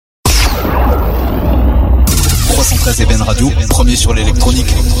313 Eben Radio, premier sur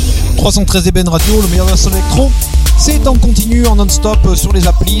l'électronique. 313 Eben Radio, le meilleur de la son électro. C'est en continu, en non-stop sur les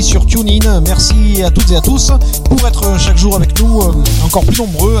applis, sur TuneIn. Merci à toutes et à tous pour être chaque jour avec nous, encore plus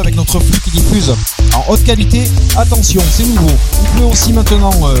nombreux avec notre flux qui diffuse en haute qualité. Attention, c'est nouveau. Vous pouvez aussi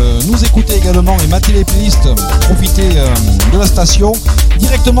maintenant nous écouter également et mater les playlists, profiter de la station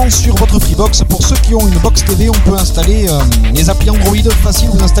directement sur votre Freebox. Pour ceux qui ont une box TV, on peut installer les applis Android. Facile,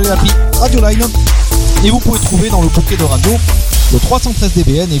 vous installez l'appli Radioline et vous pouvez trouver dans le bouquet de radio le 313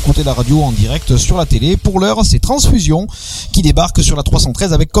 dBN et écouter la radio en direct sur la télé. Pour l'heure, c'est Transfusion qui débarque sur la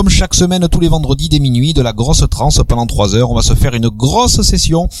 313 avec, comme chaque semaine, tous les vendredis dès minuit, de la grosse trance pendant 3 heures. On va se faire une grosse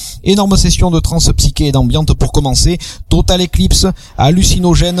session, énorme session de trance psyché et d'ambiante pour commencer. Total Eclipse,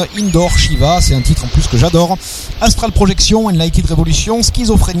 Hallucinogène, Indoor, Shiva, c'est un titre en plus que j'adore. Astral Projection, Enlightened Revolution,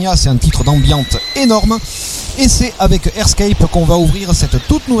 Schizophrénia, c'est un titre d'ambiante énorme. Et c'est avec Airscape qu'on va ouvrir cette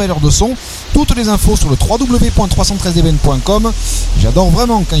toute nouvelle heure de son. Toutes les infos sur le www.313eben.com. J'adore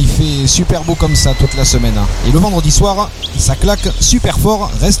vraiment quand il fait super beau comme ça toute la semaine. Et le vendredi soir, ça claque super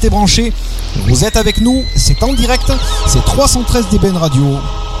fort. Restez branchés. Vous êtes avec nous. C'est en direct. C'est 313 d'Eben Radio.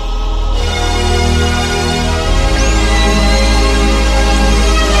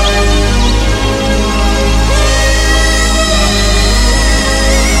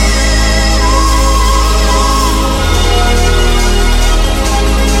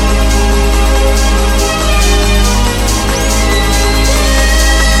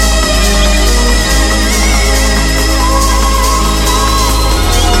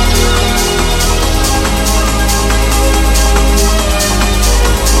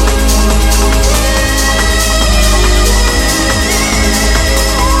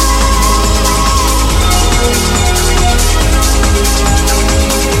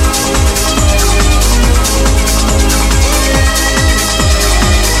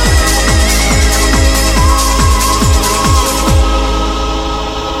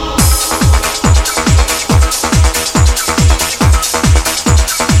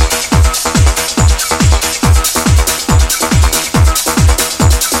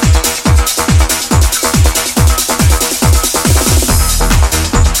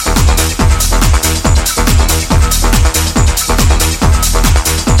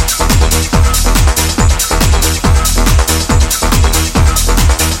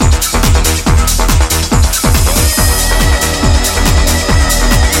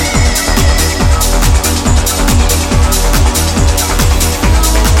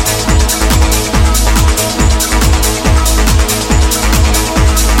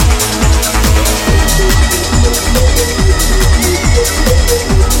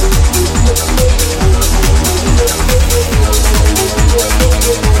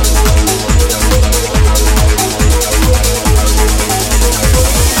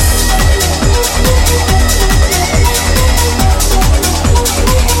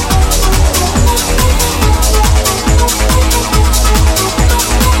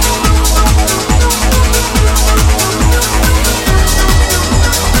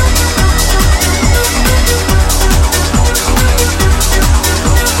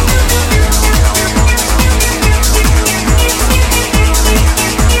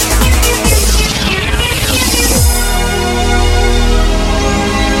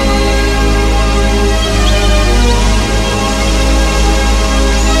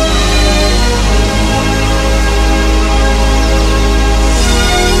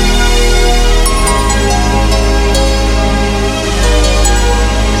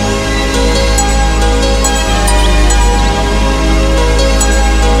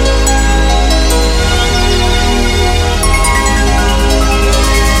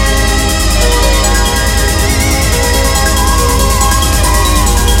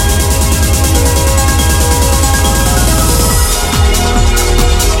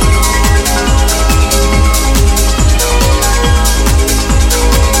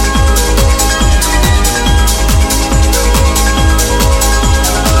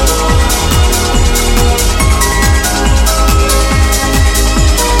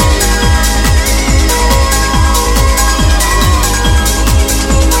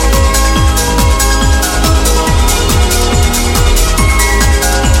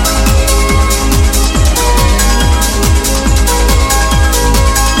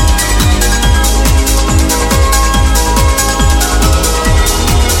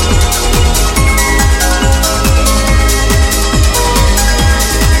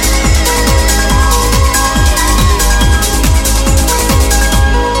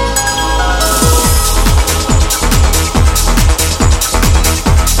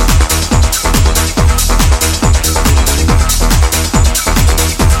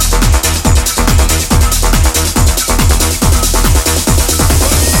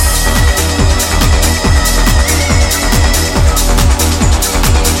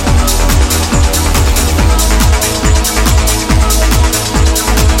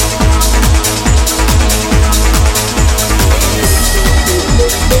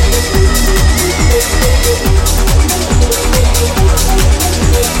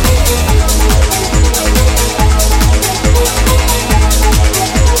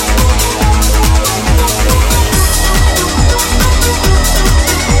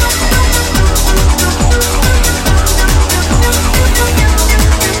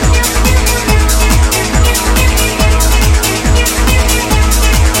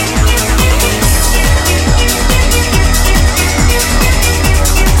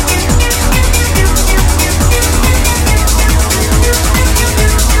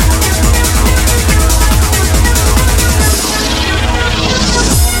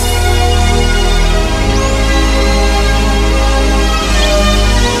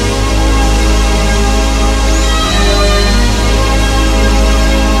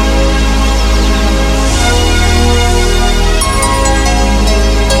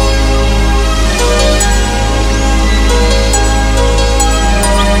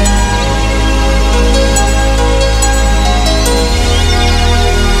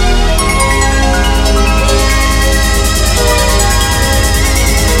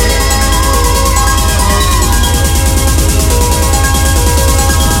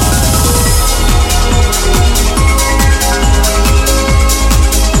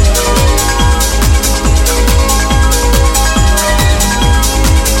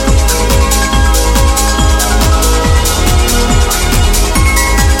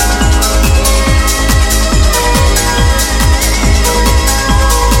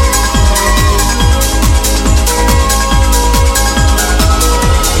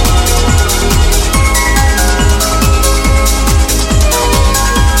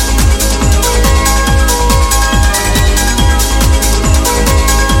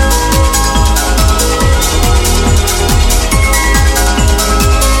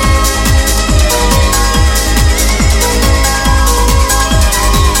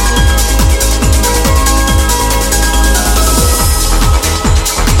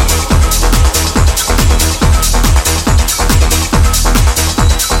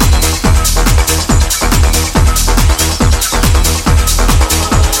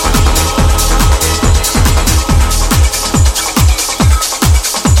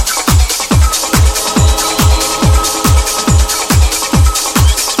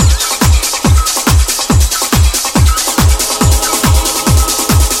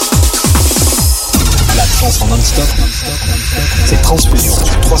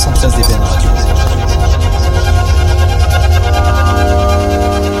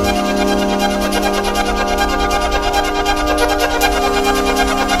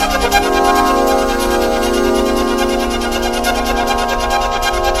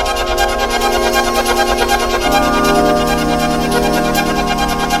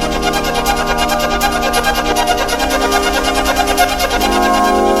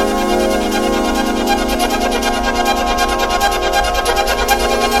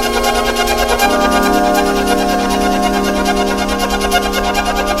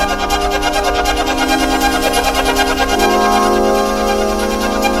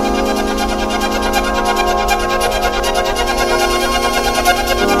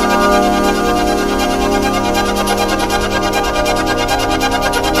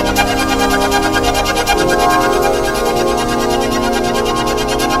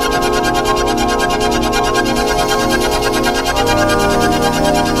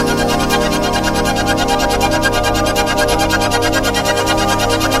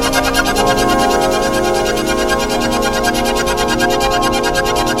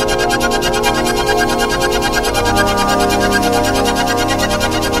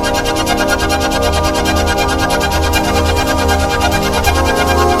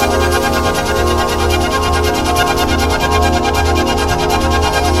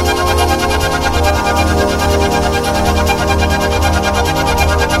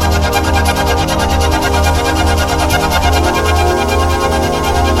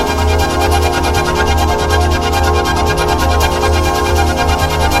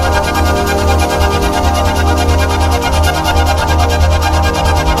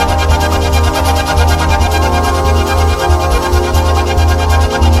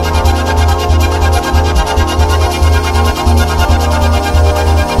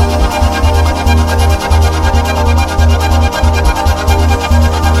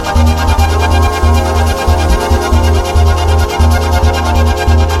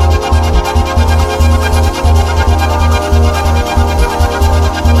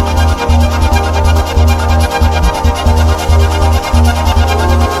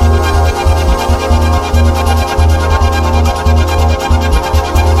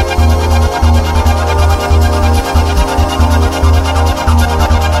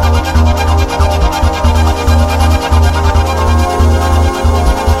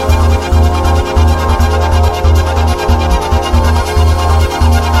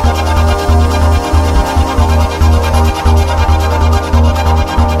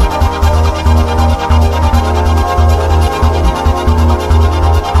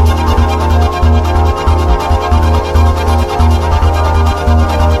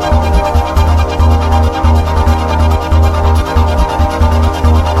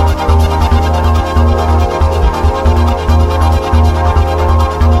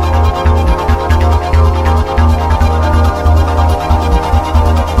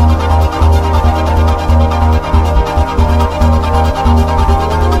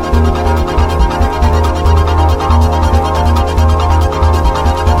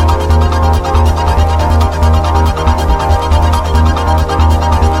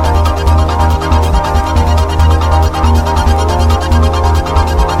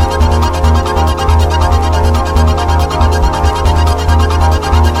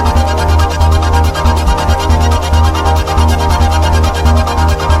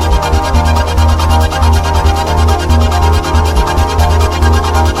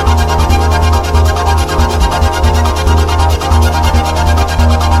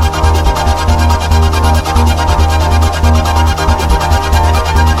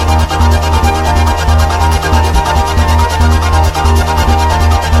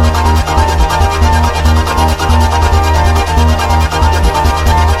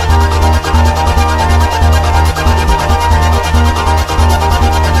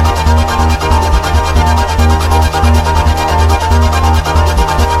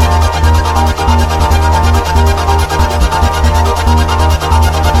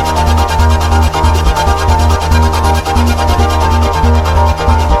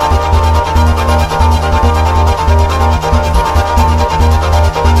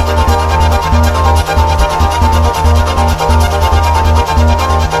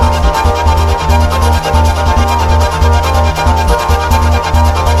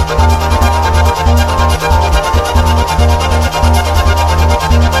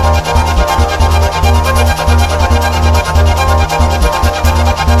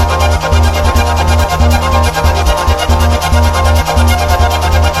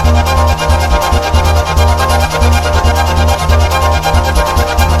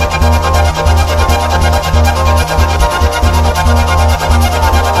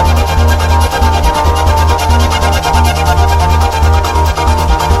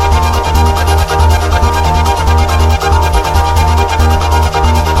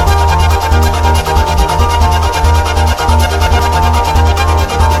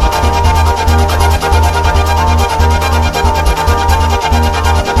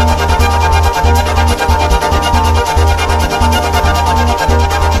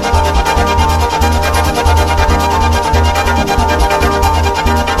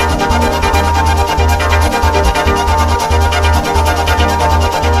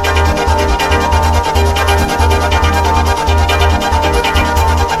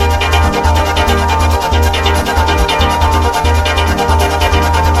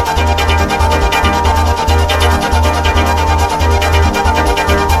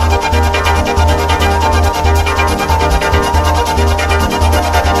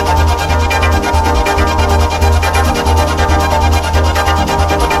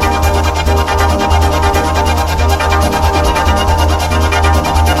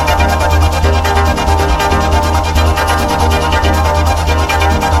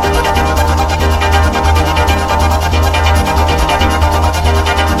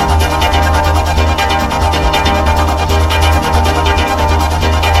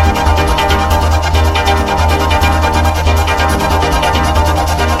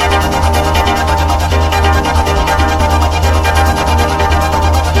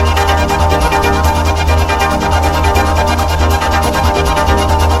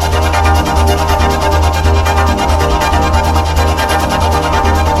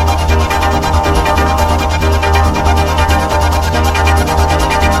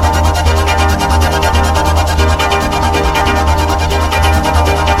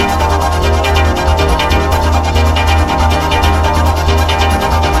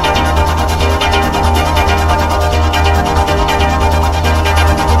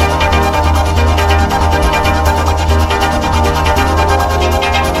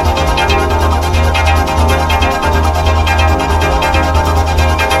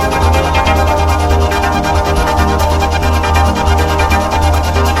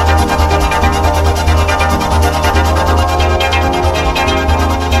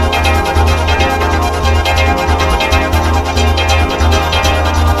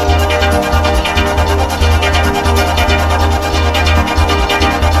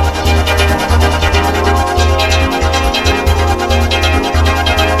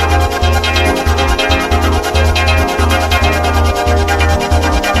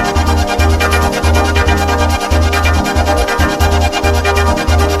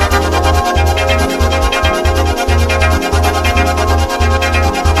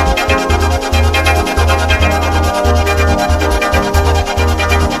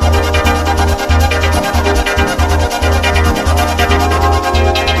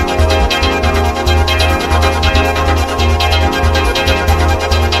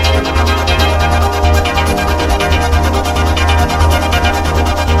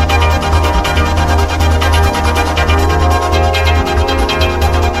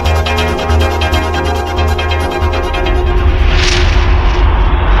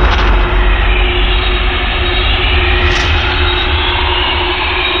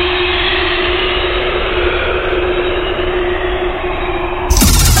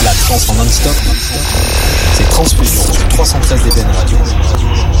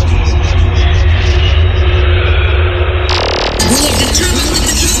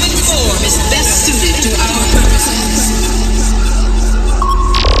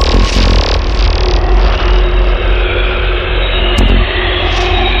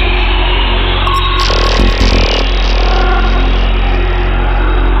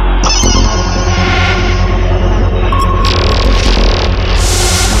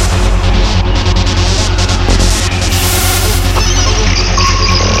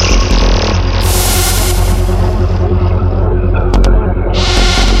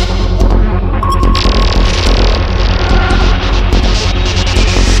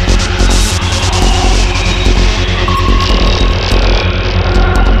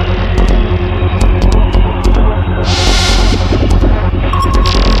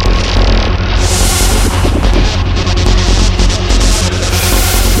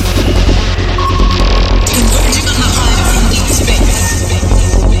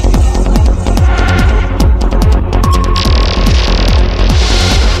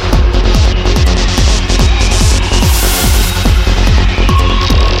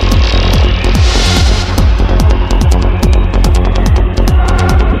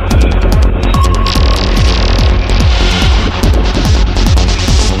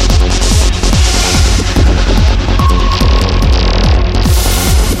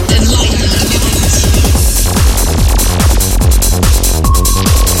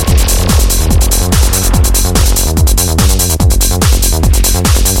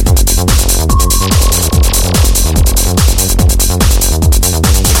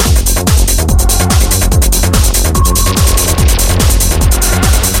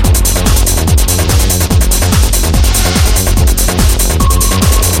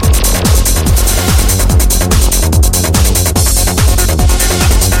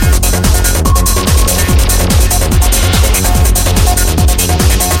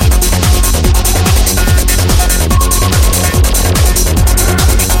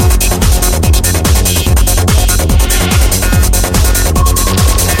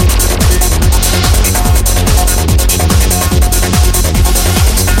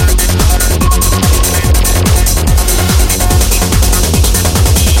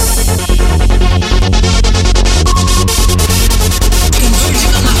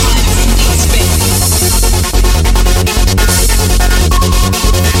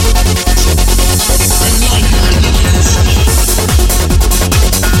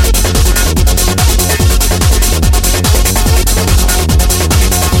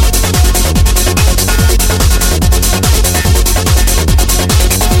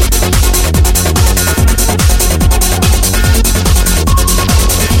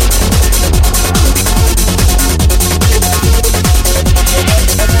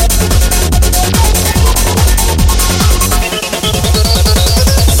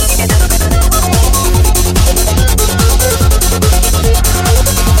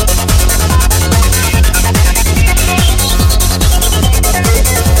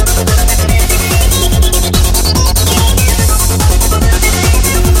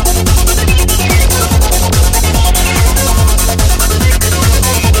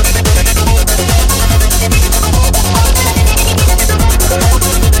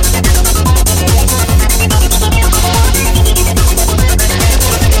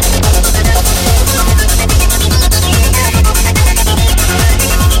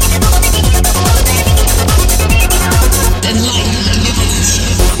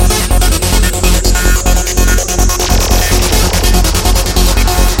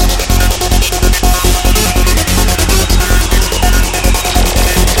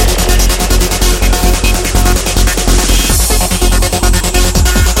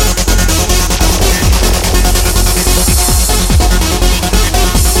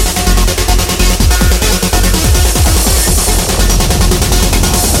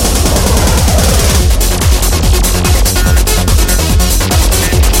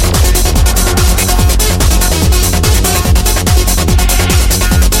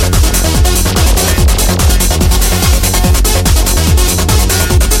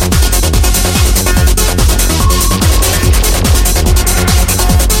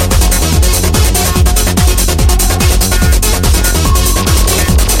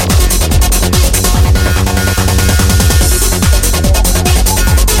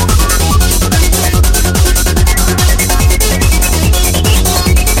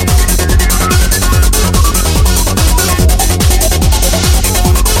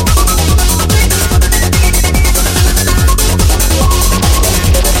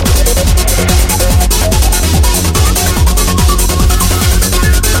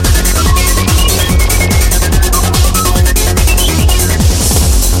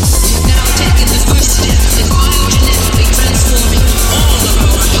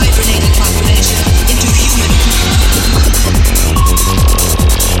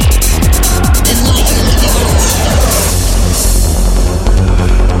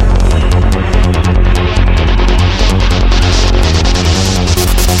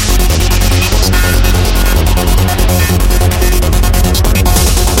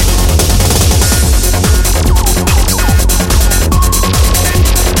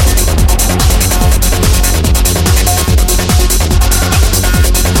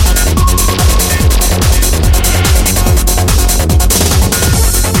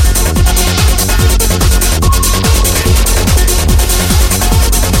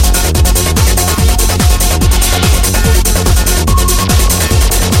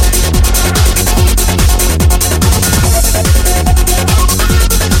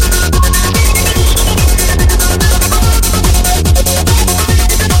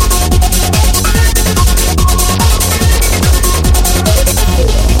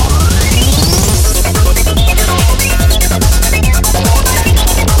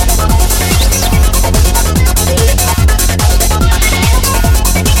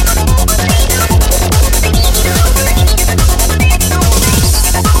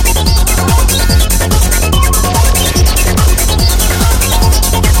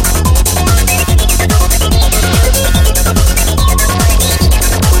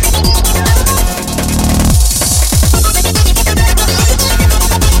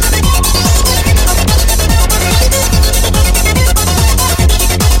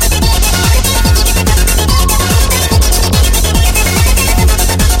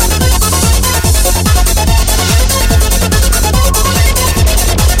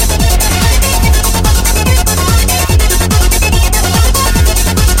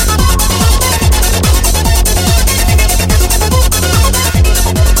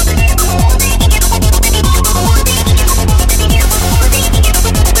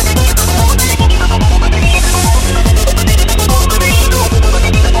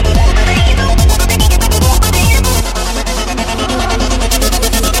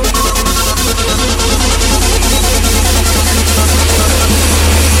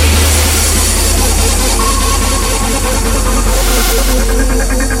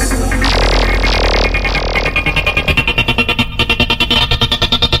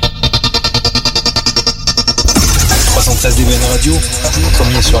 RZBN Radio,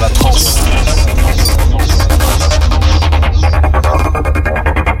 premier sur la trance.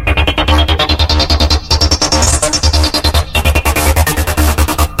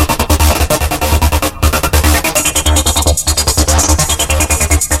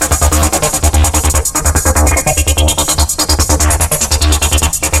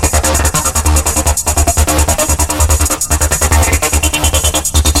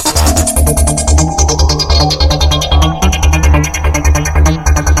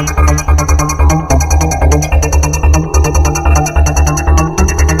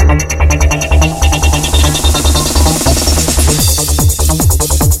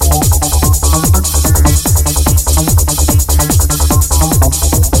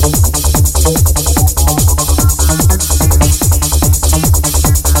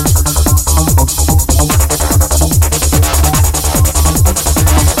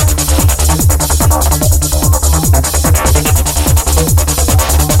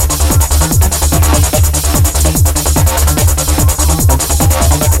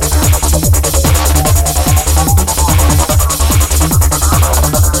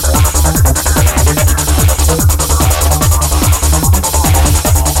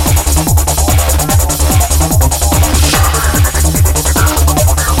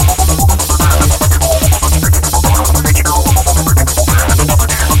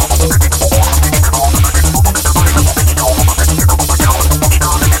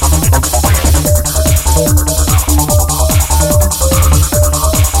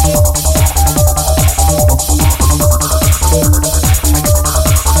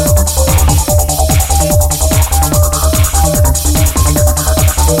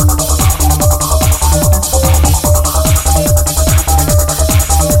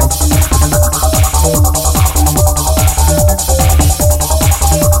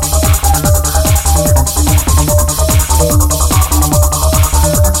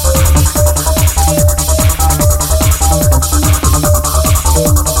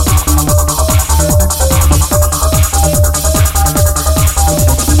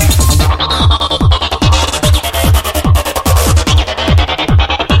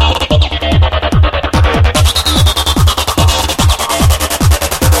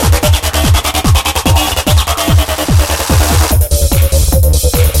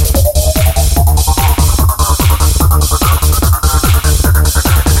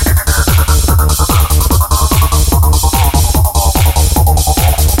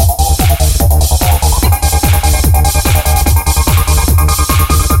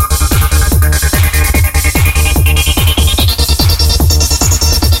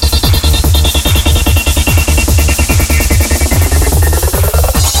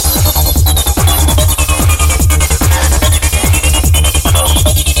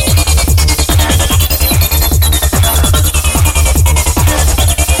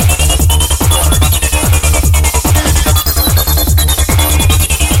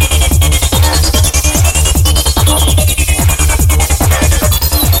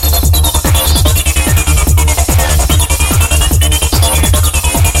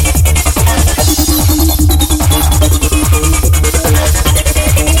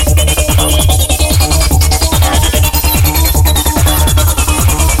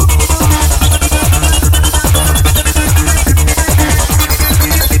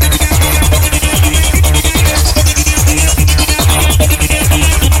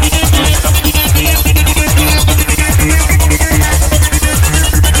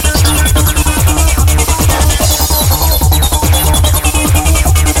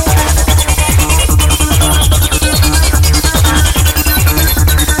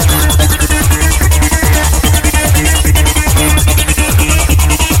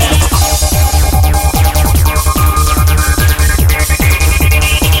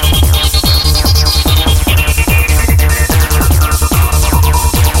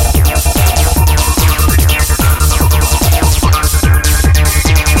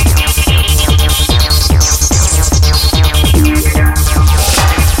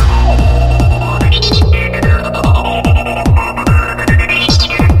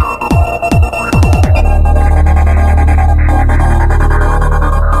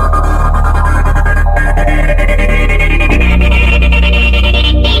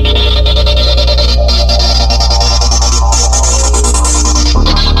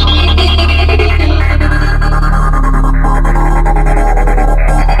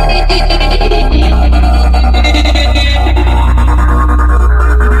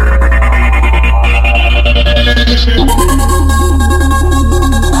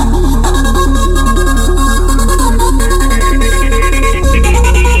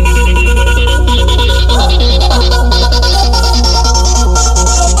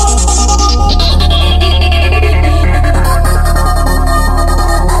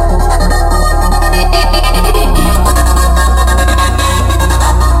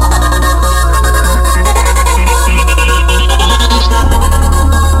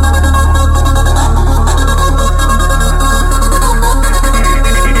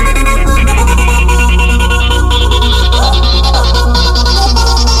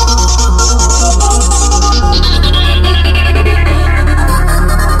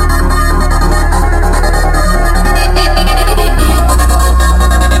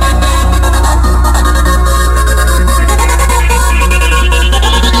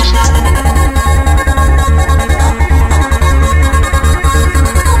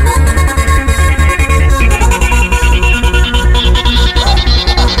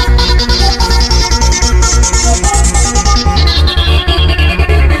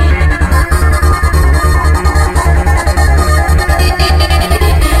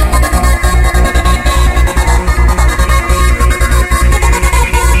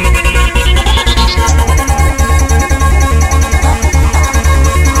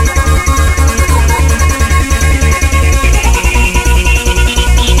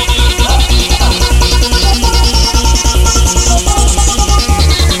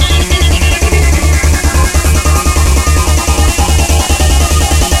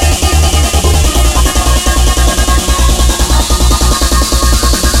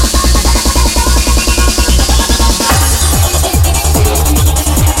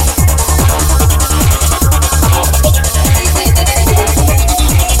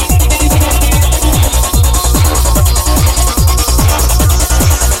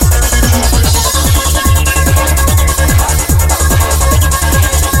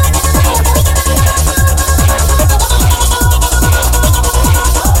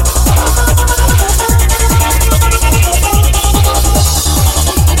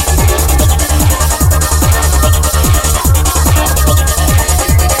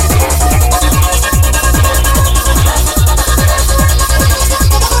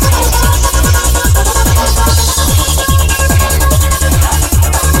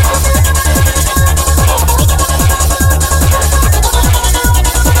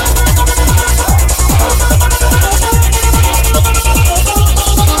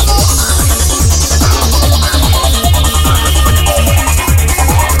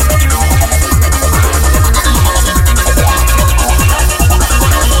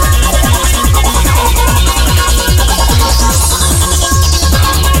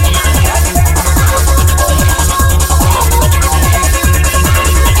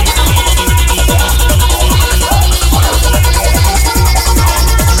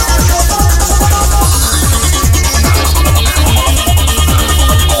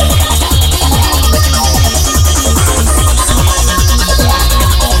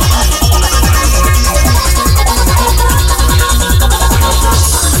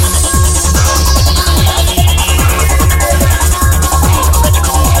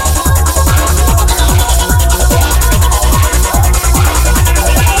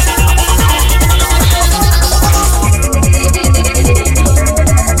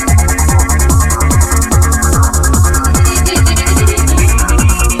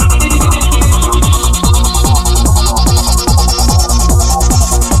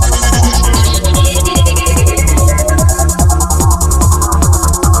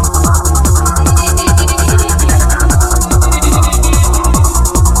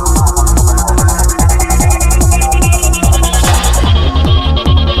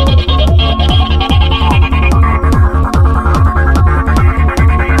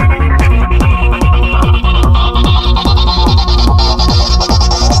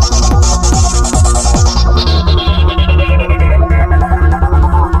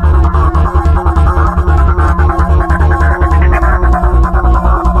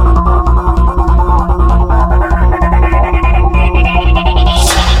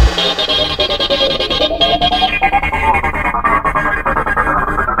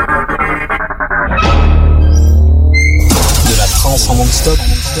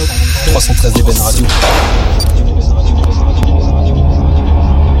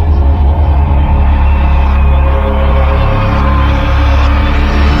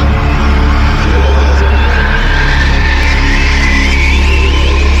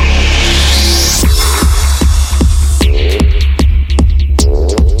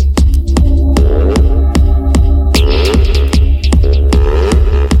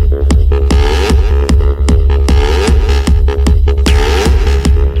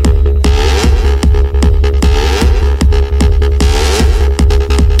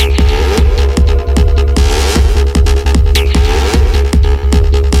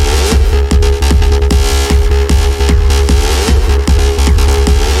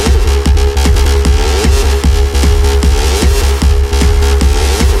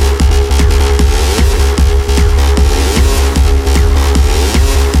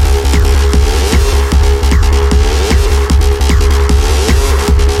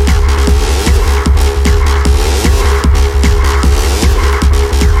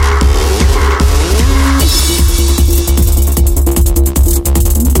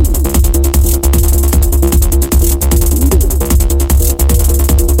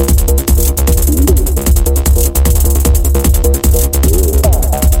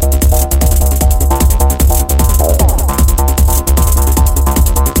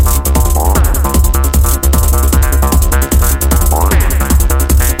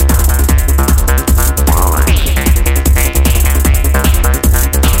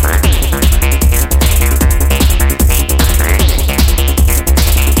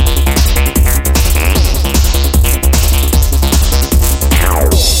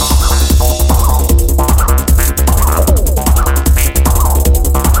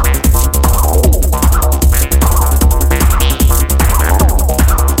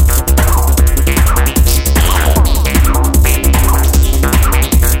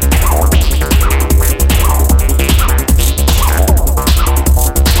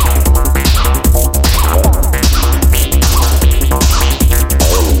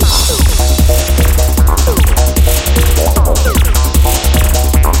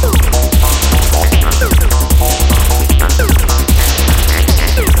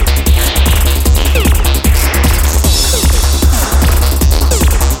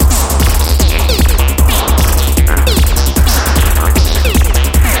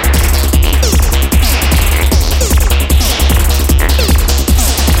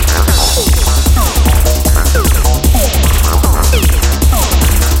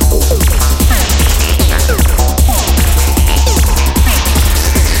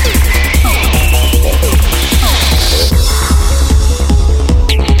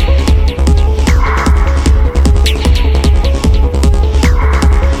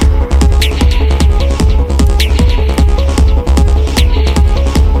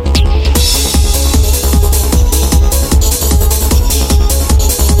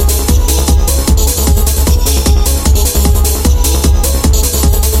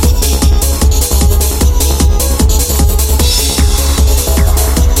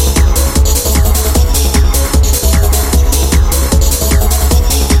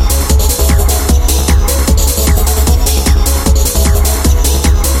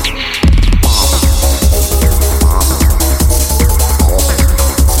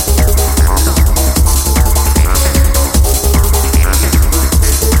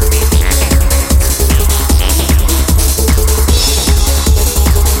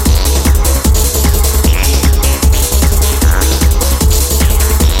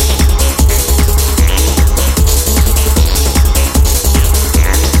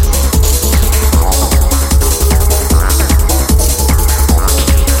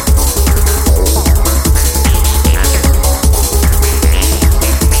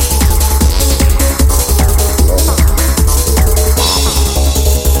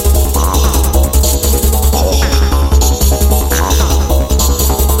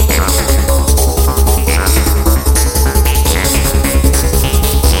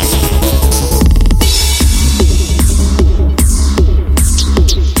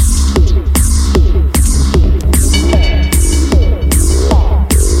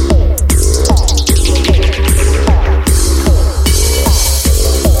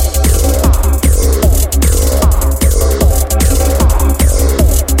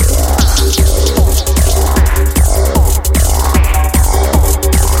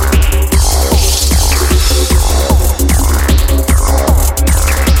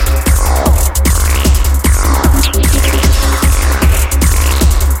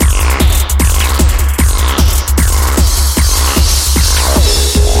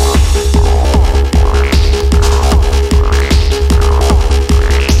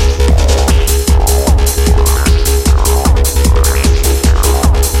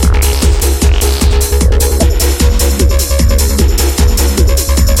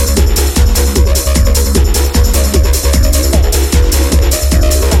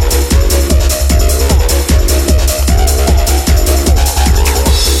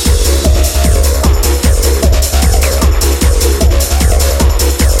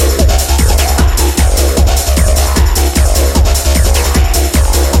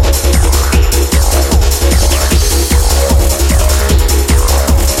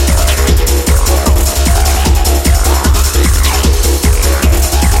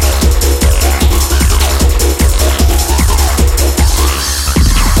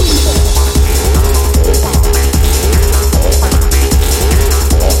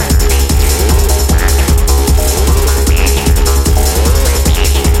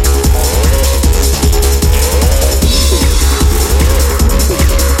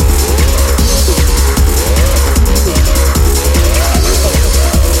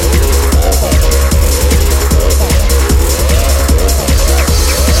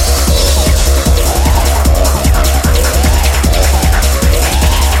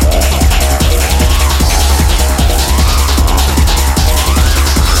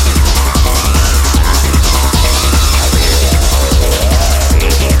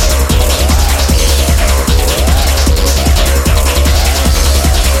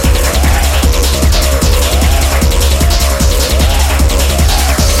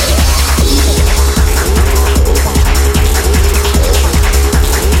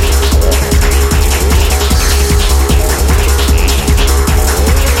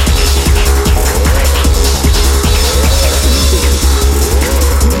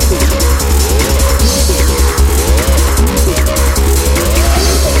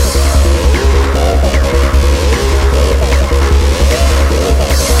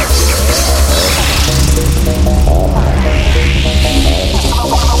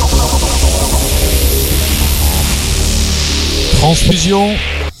 Transfusion,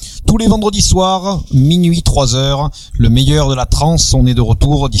 tous les vendredis soirs, minuit 3h, le meilleur de la trance, on est de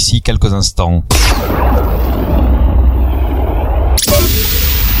retour d'ici quelques instants.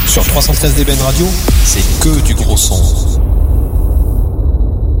 Sur 313 DBN Radio, c'est que du gros son.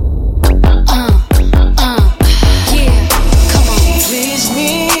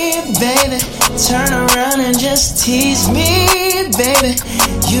 Turn around and just tease me, baby.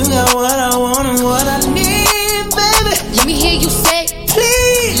 You got what I want and what I need, baby. Let me hear you say,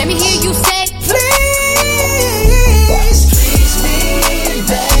 please. Let me hear you say, please. Please me,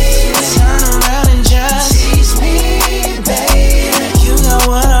 baby. Turn around and just tease me, baby. You got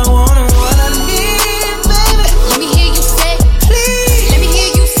what I want and what I need, baby. Let me hear you say, please. Let me hear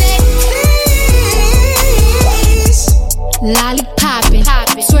you say, please. Lollipoppin',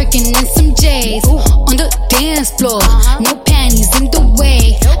 twerking in some J's on the dance floor. No panties in the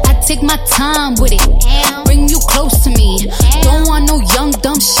way. I take my time with it. Bring you close to me. Don't want no young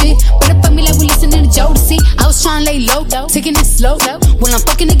dumb shit. Better fuck me like we listening to Jodeci. I was trying to lay low, taking it slow. Well, I'm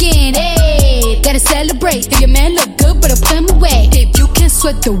fucking again. Hey, gotta celebrate. If your man look good, better put him away. If you can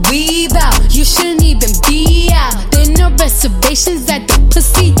sweat the weave out, you shouldn't even be out. There no reservations at the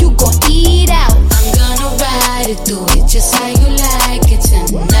pussy, you gon' eat out. I'm gonna ride it, do it just how you like it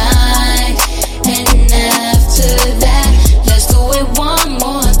tonight. And after that, let's do it one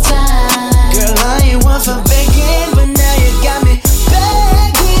more time. Girl, I ain't one for begging, but now you got me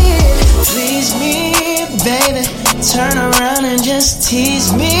begging. Please me, baby. Turn around and just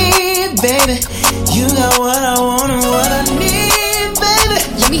tease me, baby. You got what I want and what I need, baby.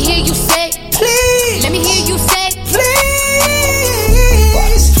 Let me hear you say, please. Let me hear you say, please.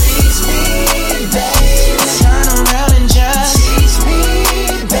 Please me, baby. Turn around and just tease me,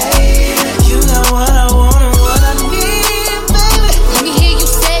 baby. You got what I want and what I need, baby. Let me hear you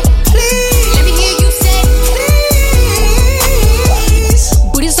say, please. Let me hear you say, please.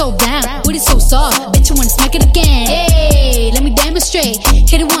 Booty so round, booty so soft. Bet you wanna smack it again. Hey, let me demonstrate.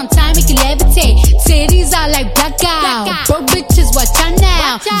 Hit it one time, make it levitate. Titties are like blackout. Broke bitches, watch out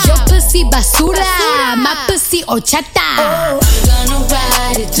now. Your pussy basura, my pussy horchata. I'm gonna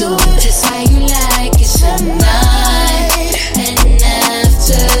ride it, do it just how you like it tonight. And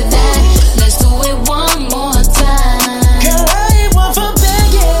after that, let's do it one more time. Girl, I ain't one for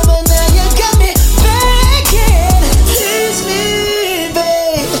begging, but now you got me begging. Please me,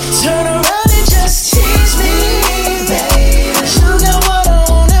 babe. Turn around and just tease me, babe. You got what I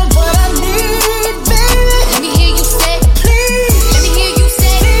want and what I need, baby. Let me hear you say, please. Let me hear you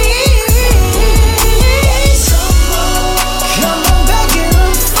say, please. Come on, back it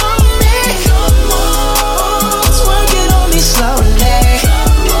up for me. Come on, twerk it on me slowly.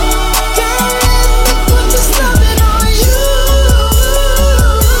 Come on, girl, let me put this loving on you.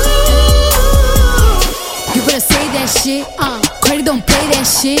 You better say that shit. Credit don't play that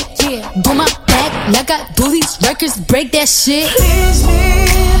shit. Yeah, do my back like I do these records. Break that shit. Please me,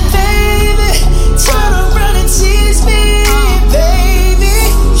 baby. Turn around and tease me, baby.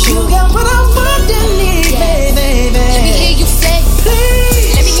 You got what I want and need, baby. Let me hear you say,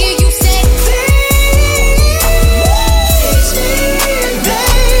 please. Let me hear you say, please me,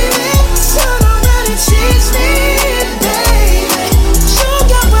 baby. Turn around and tease me, baby. You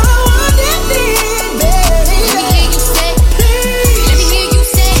got what I want and need, baby. Let me hear you say, please. Let me hear you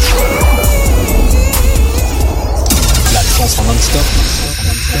say. La trance en non-stop,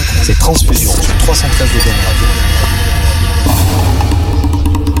 c'est Transfusion sur 313 DBN Radio.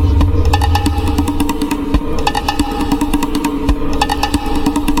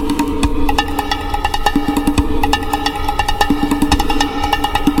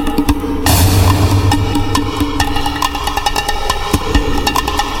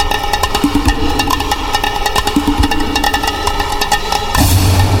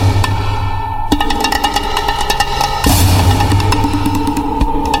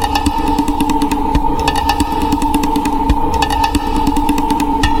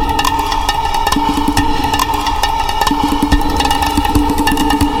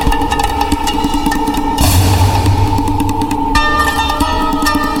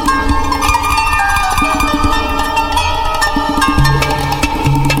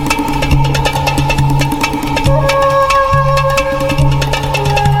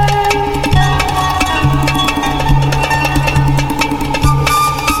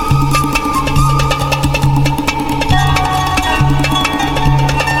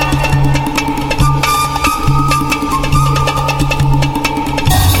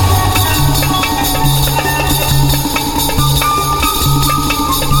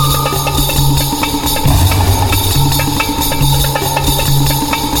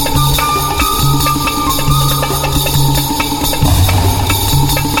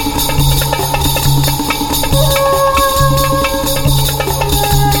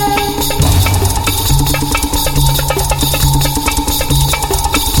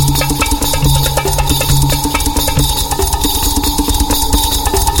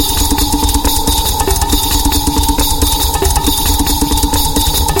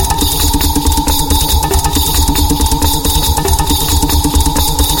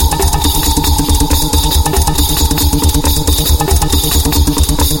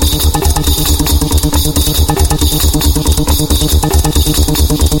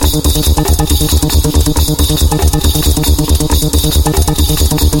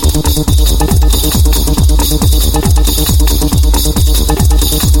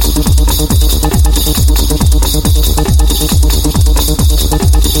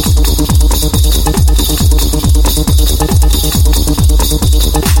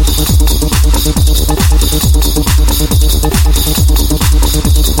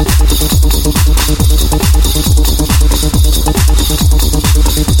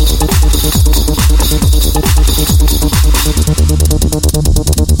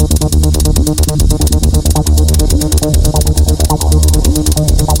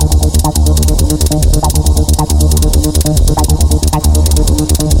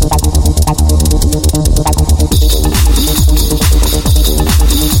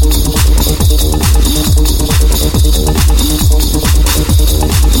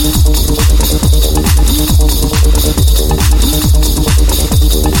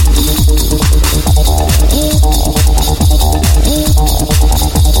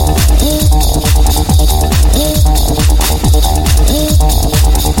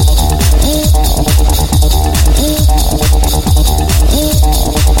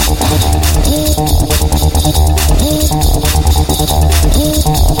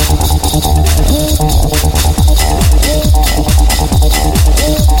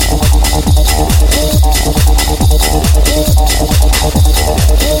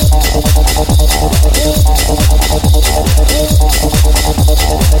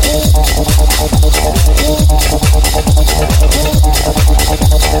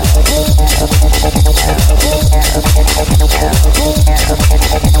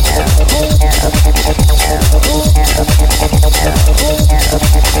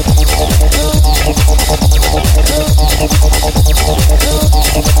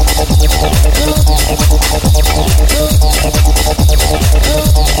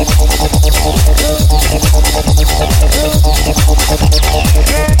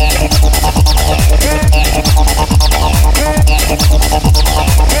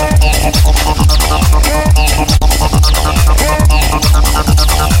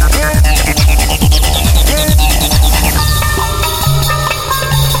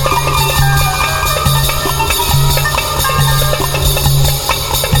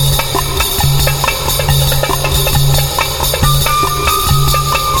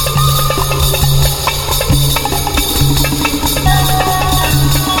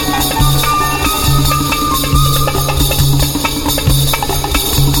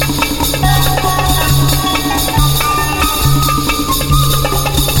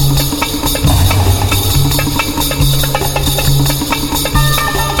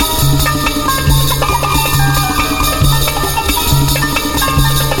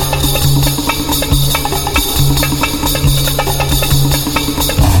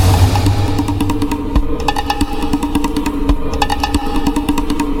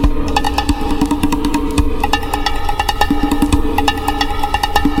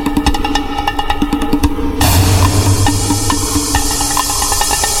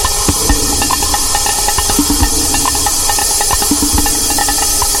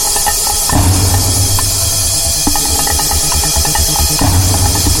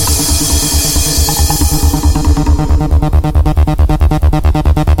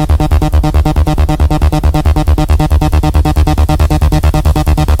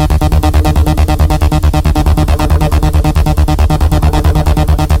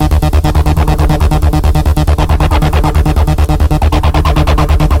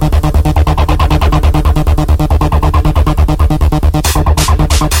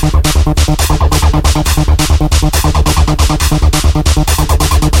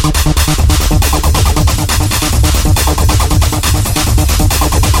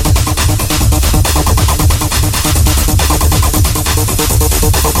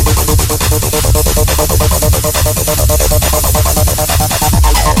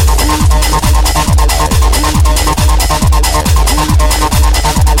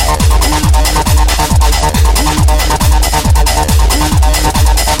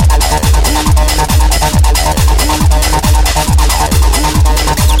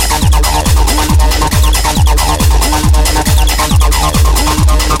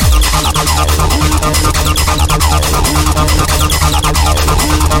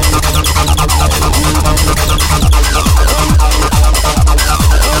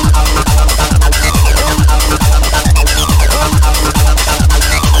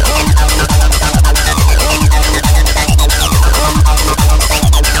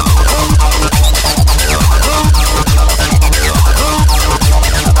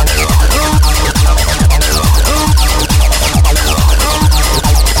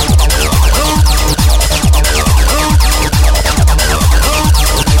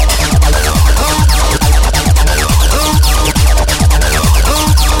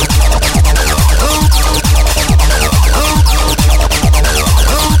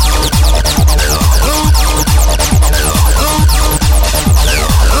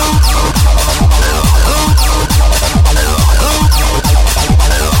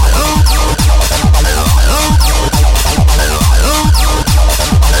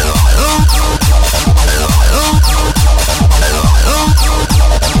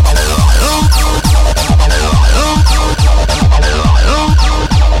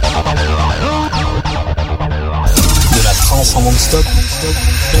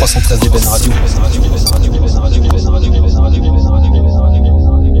 313 d'Eben Radio.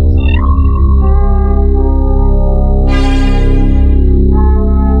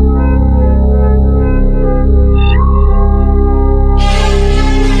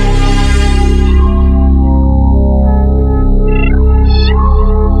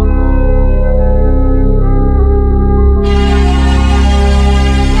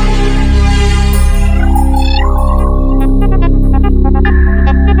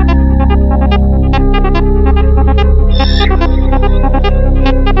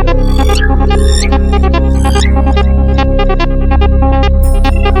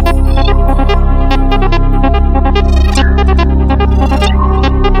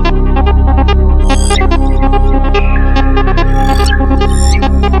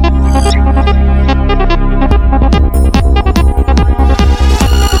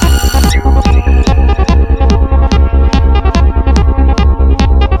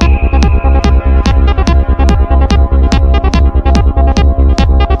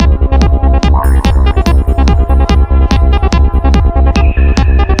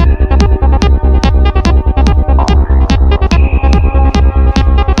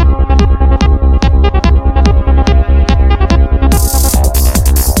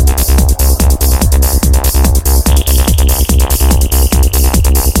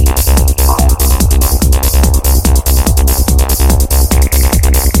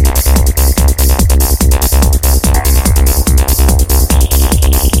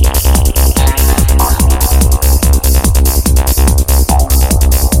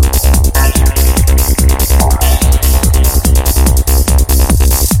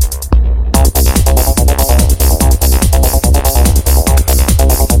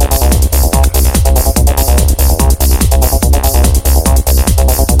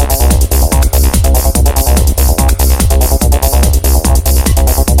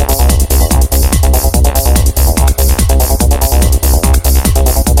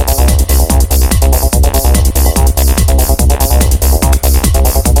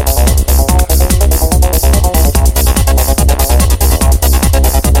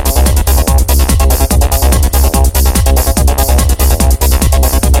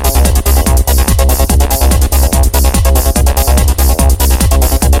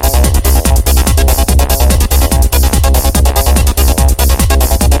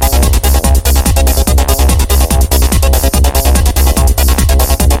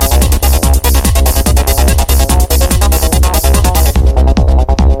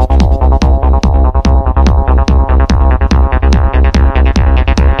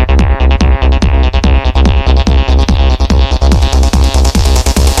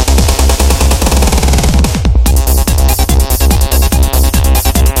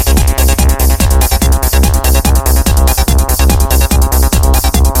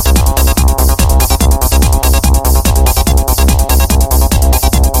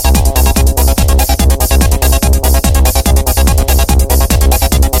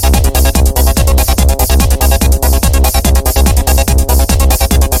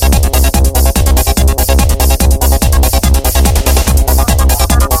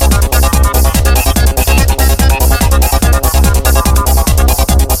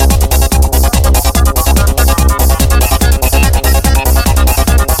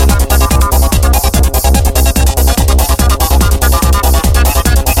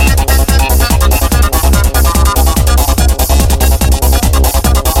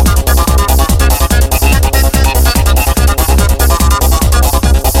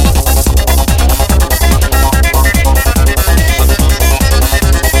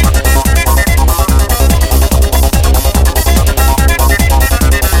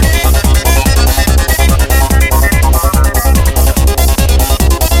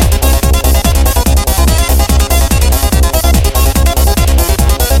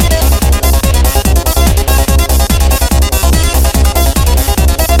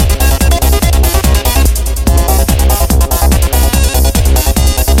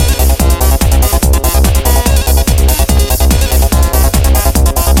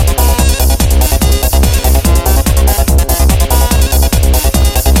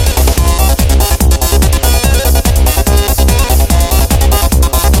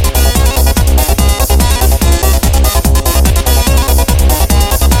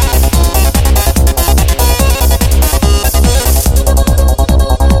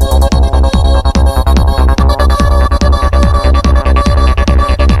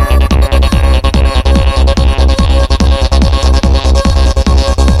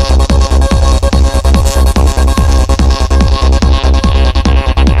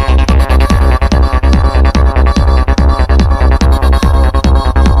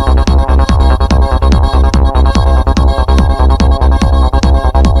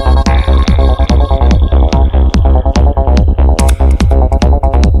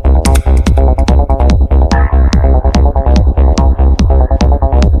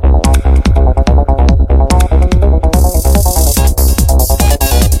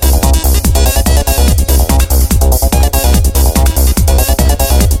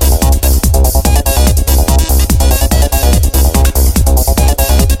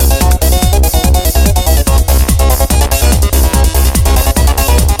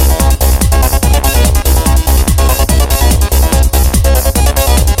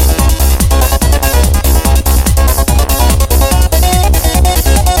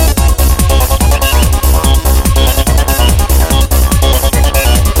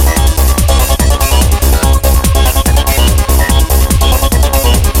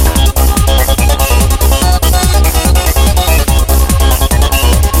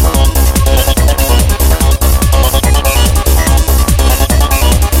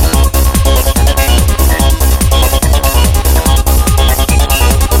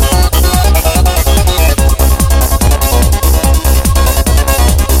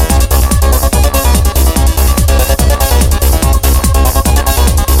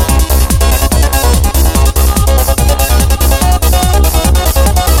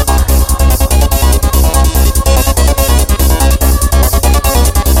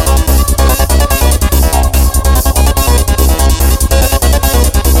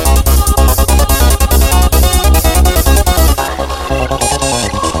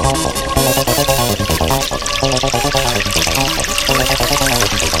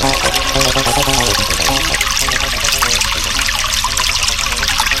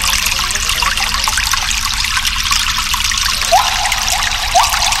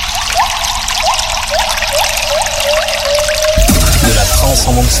 trance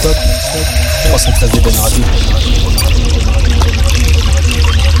en non-stop. 313 Eben Radio.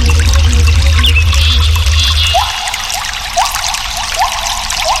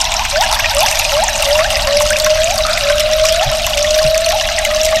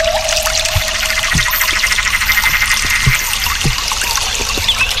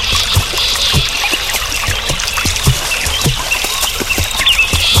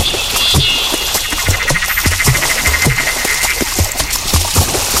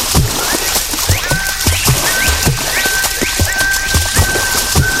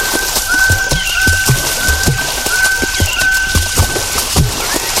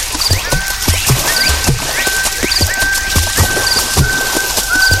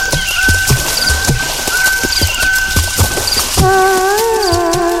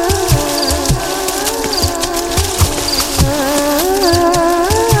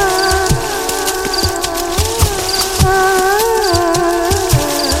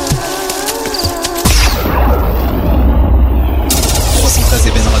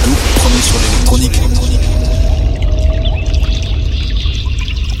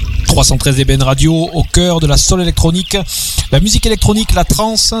 Eben Radio au cœur de la soul électronique. La musique électronique, la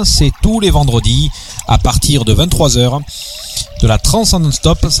trance, c'est tous les vendredis à partir de 23h. De la trance en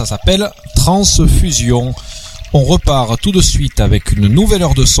non-stop, ça s'appelle Trance Fusion. On repart tout de suite avec une nouvelle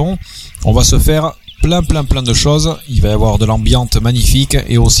heure de son. On va se faire plein de choses. Il va y avoir de l'ambiance magnifique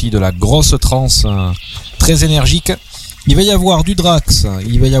et aussi de la grosse trance très énergique. Il va y avoir du Drax,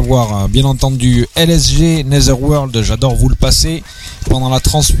 il va y avoir bien entendu LSG, Netherworld, j'adore vous le passer, pendant la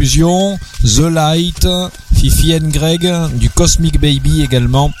transfusion, The Light, Fifi and Greg, du Cosmic Baby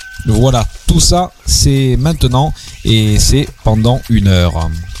également. Voilà, tout ça c'est maintenant et c'est pendant 1 heure.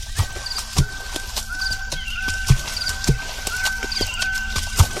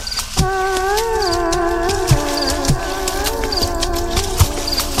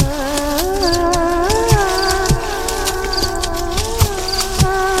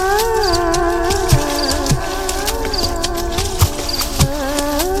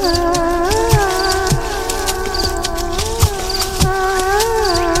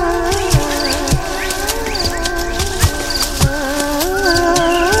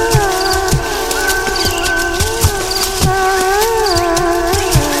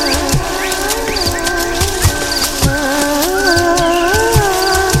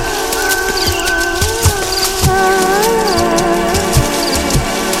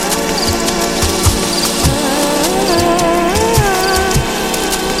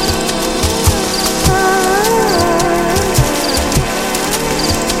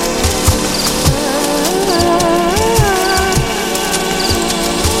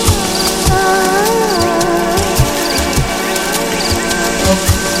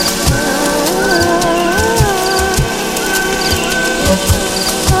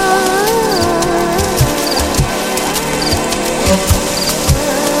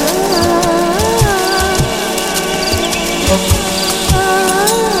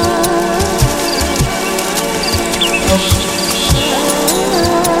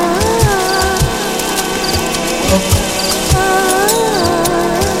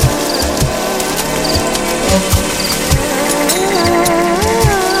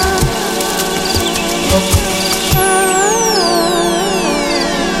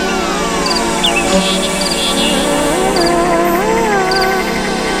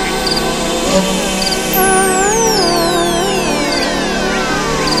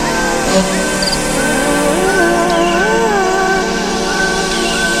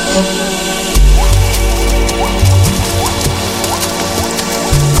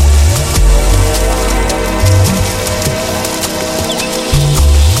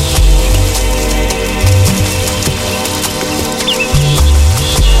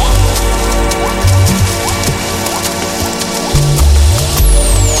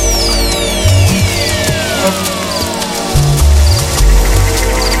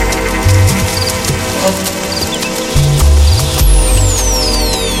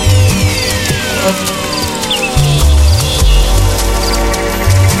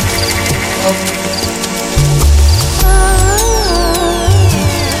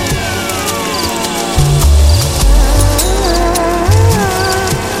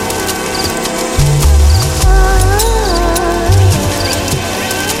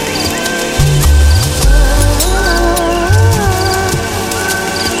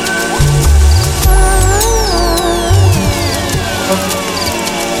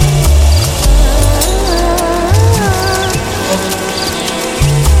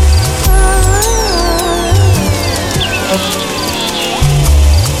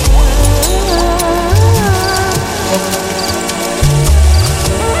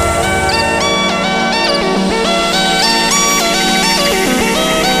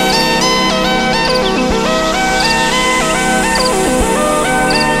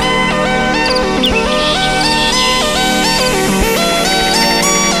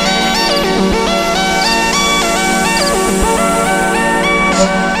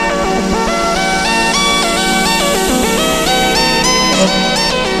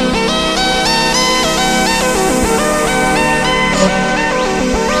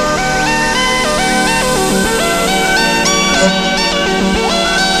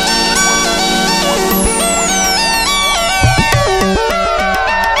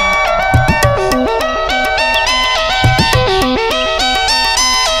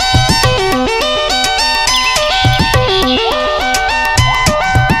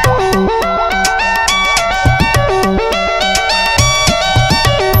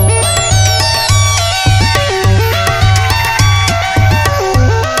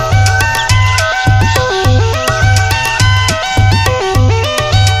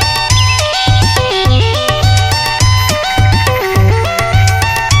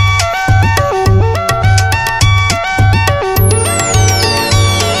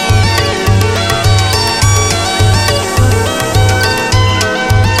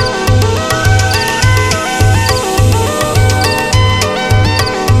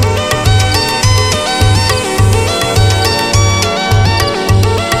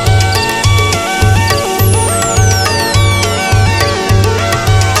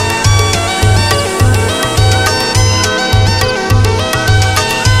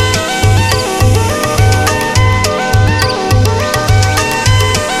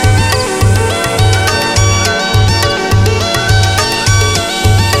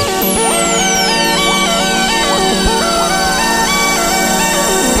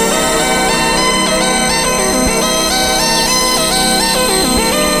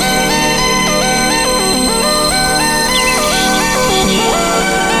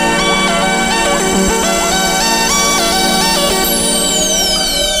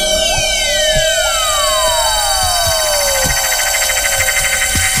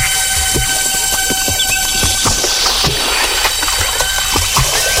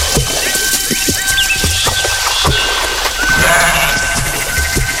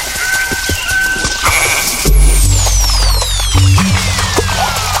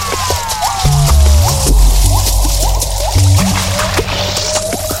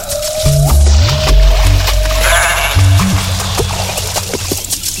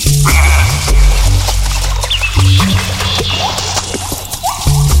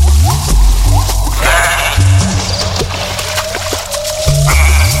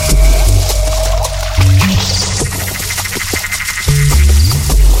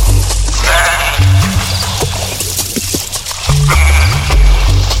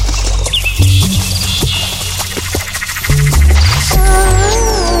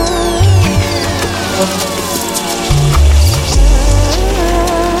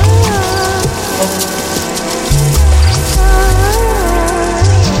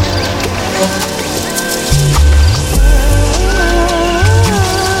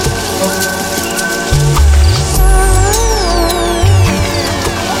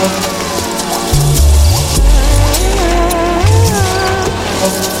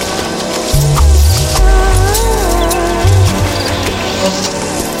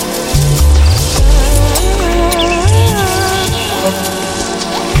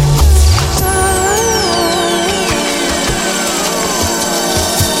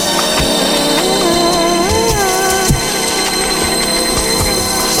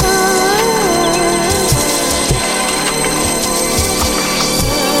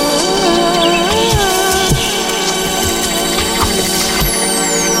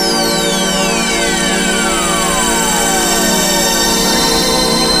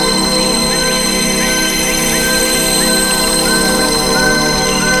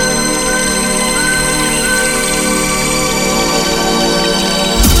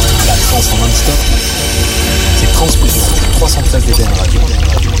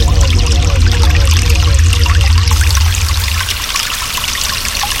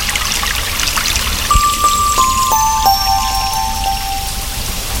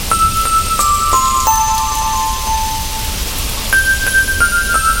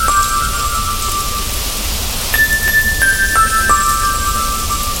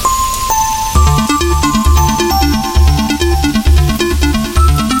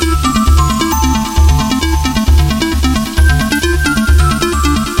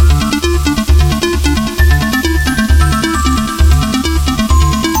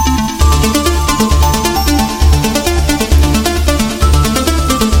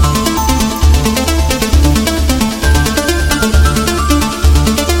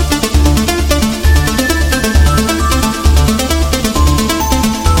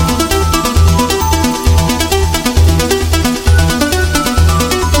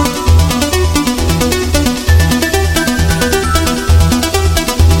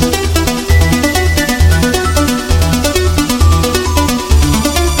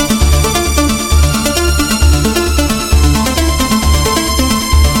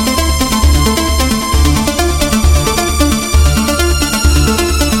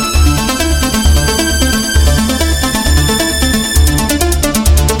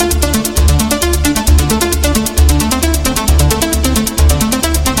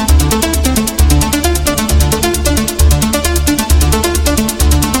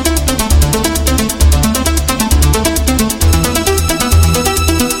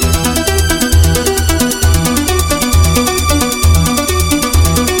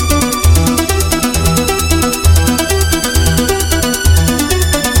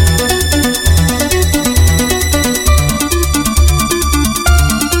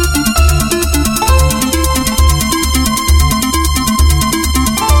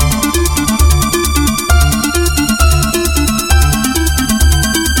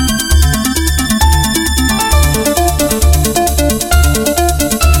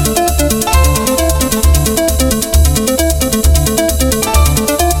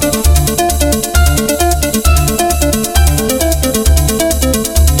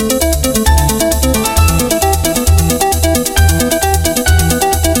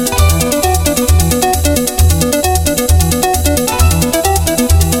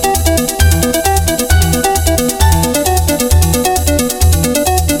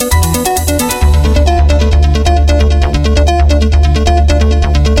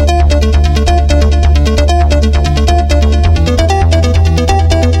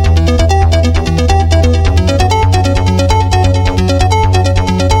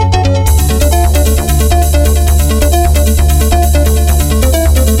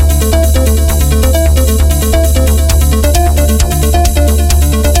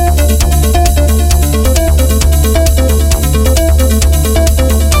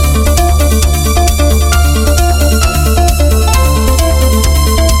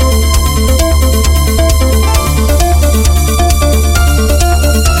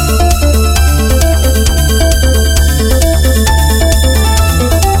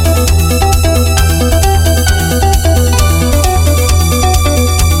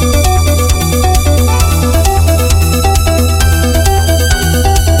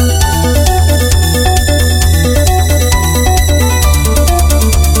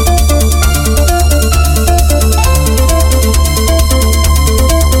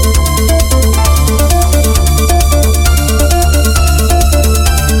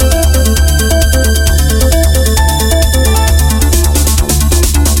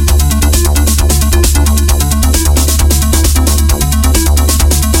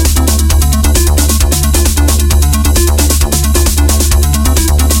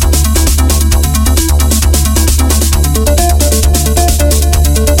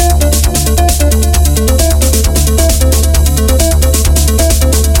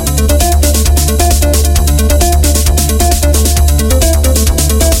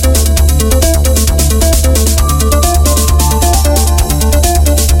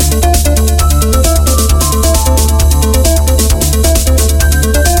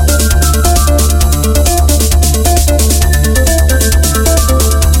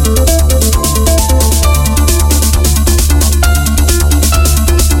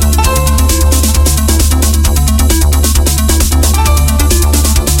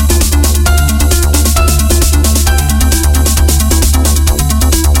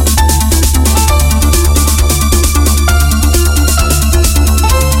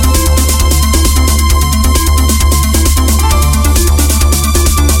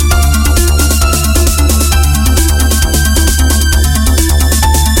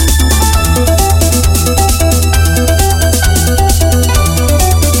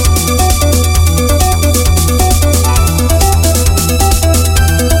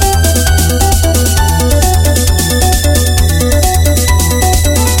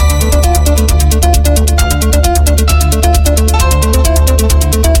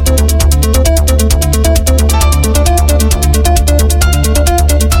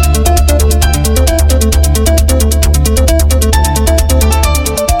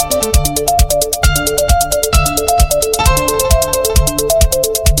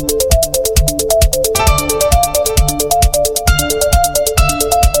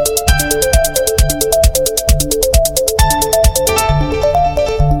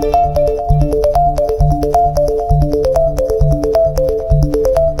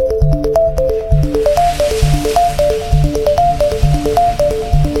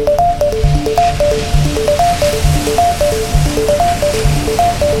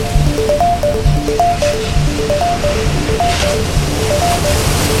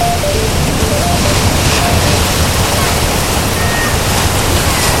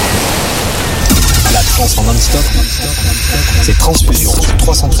 l'ambiance en non-stop, c'est Transfusion sur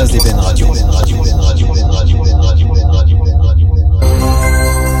 313 DBN Radio.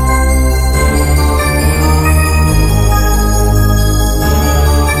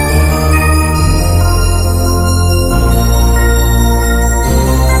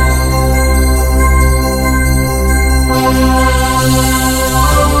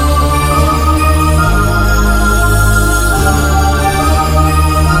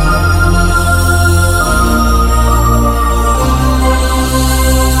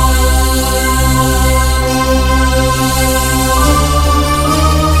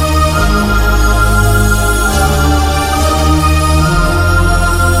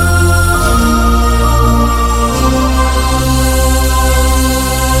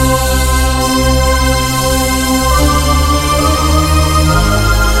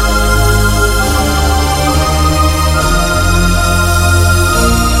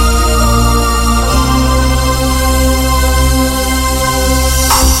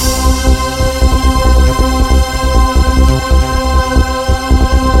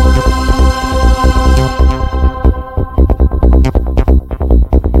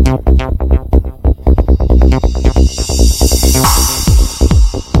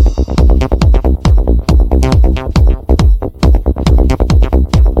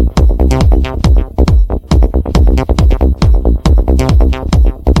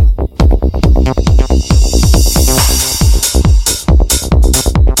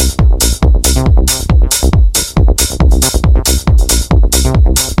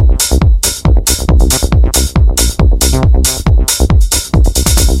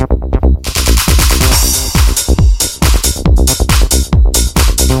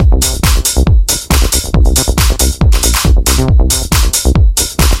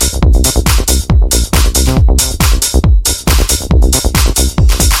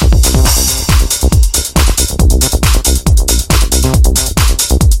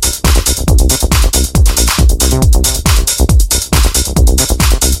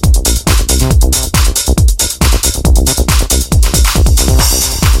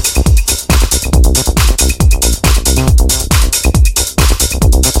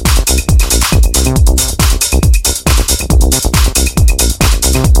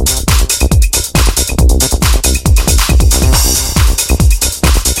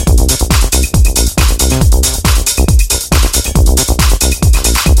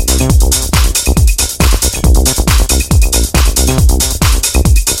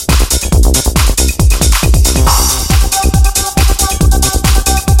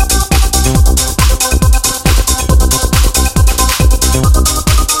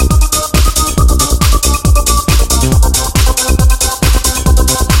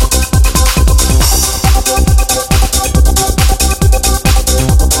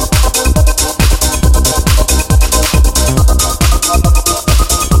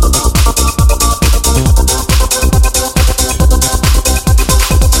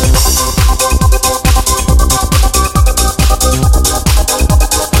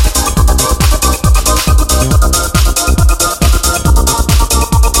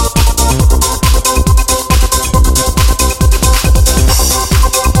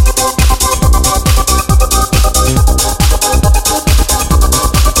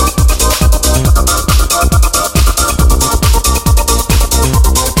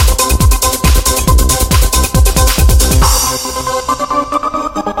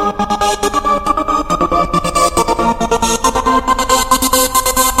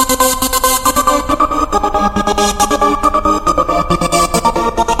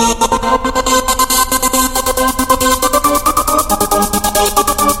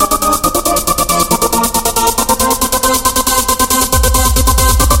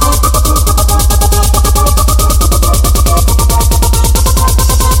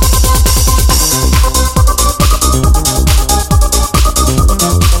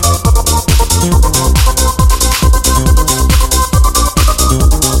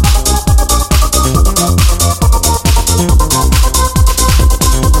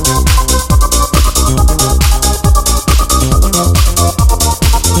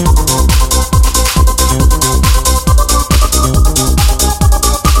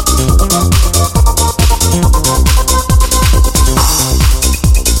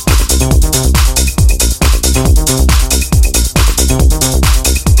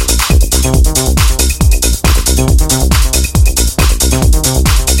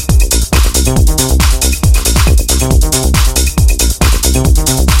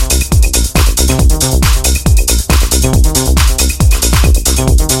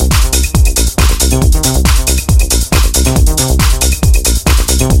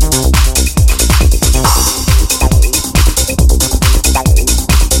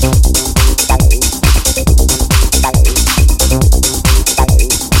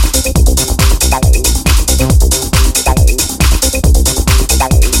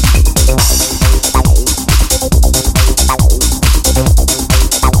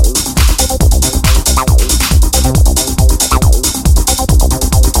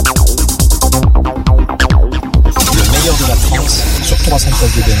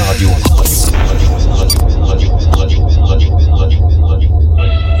 ZBN Radio.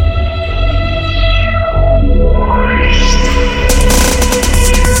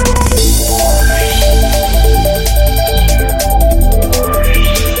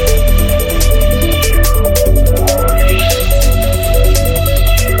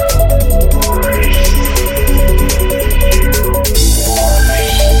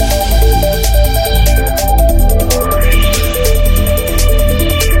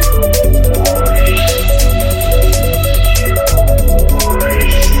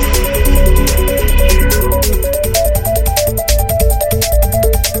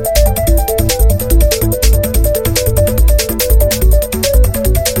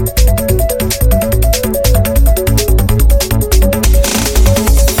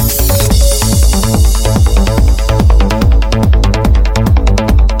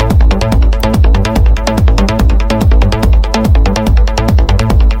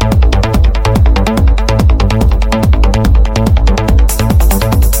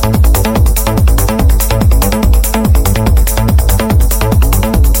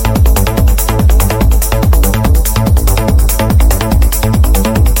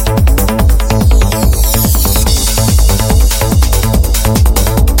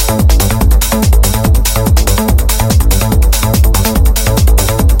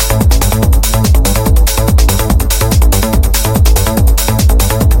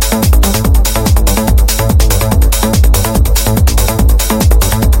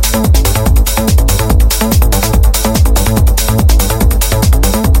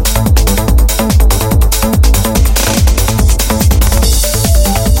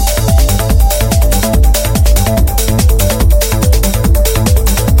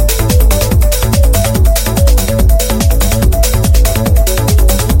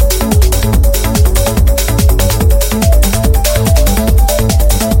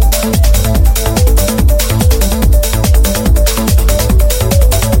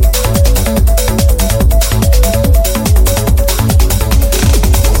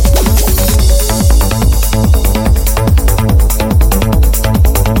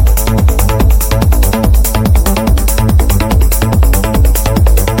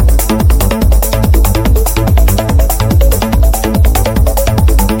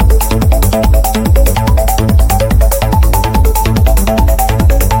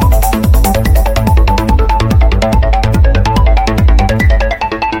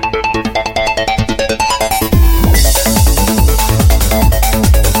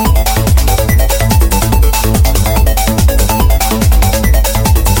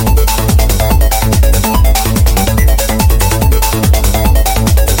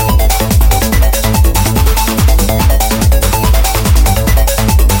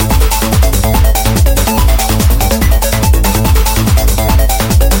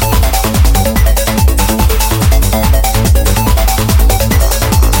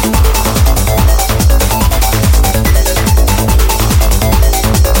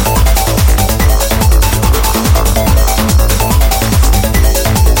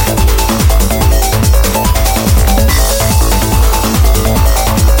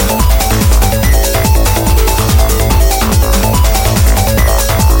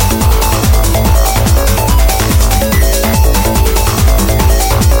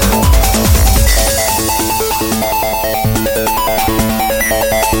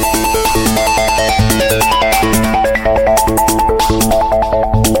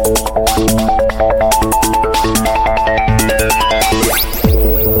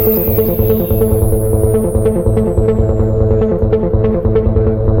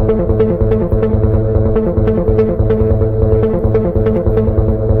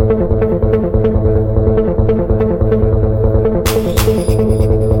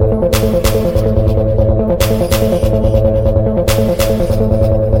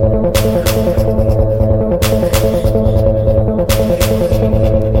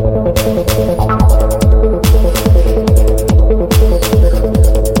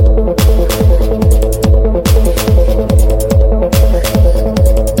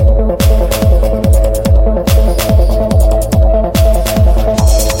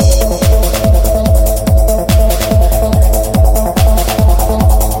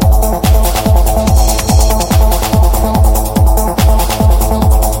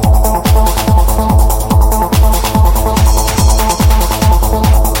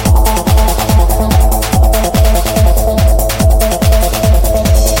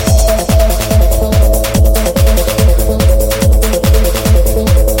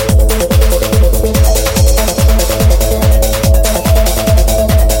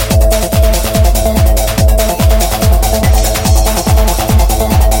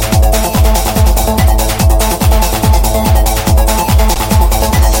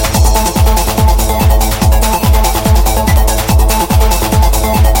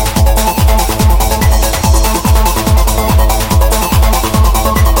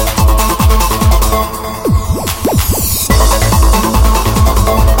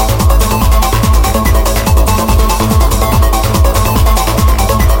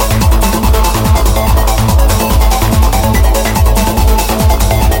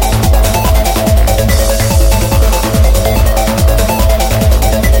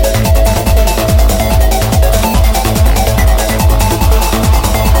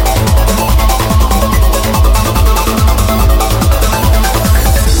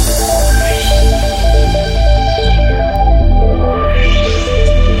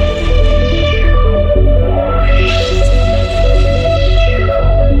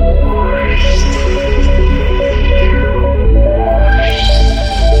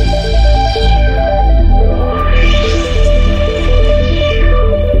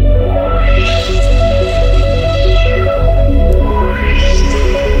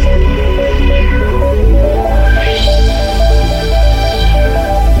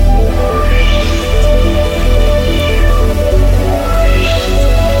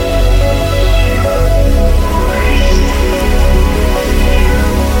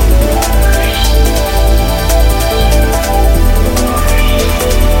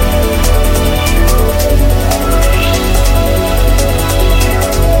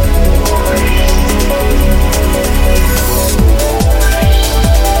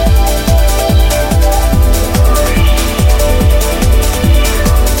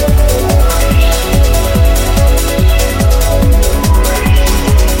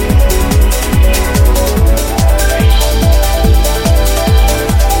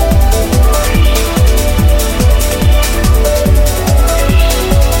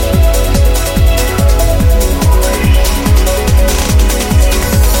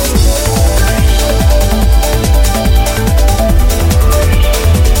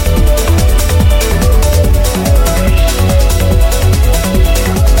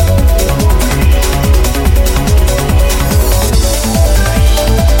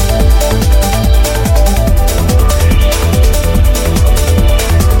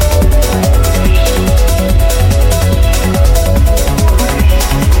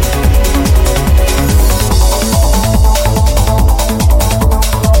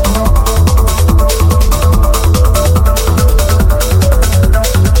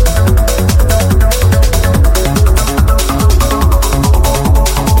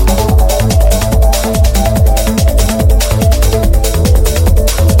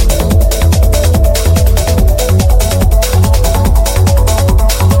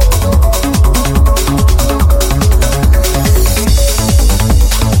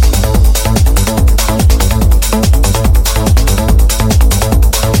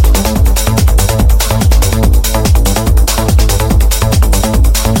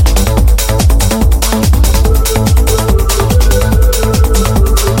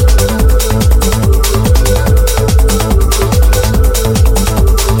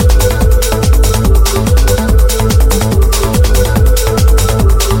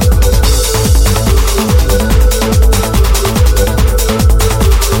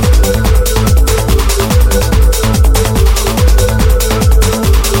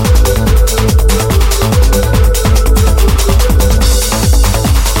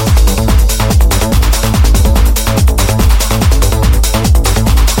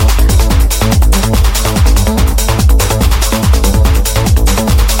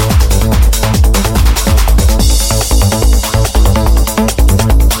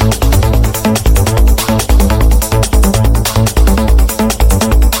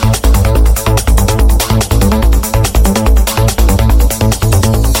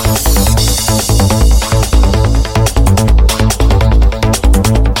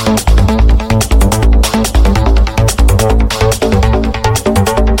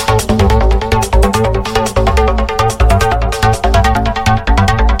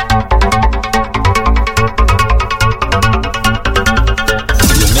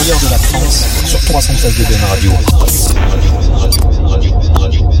 313 DBN Radio.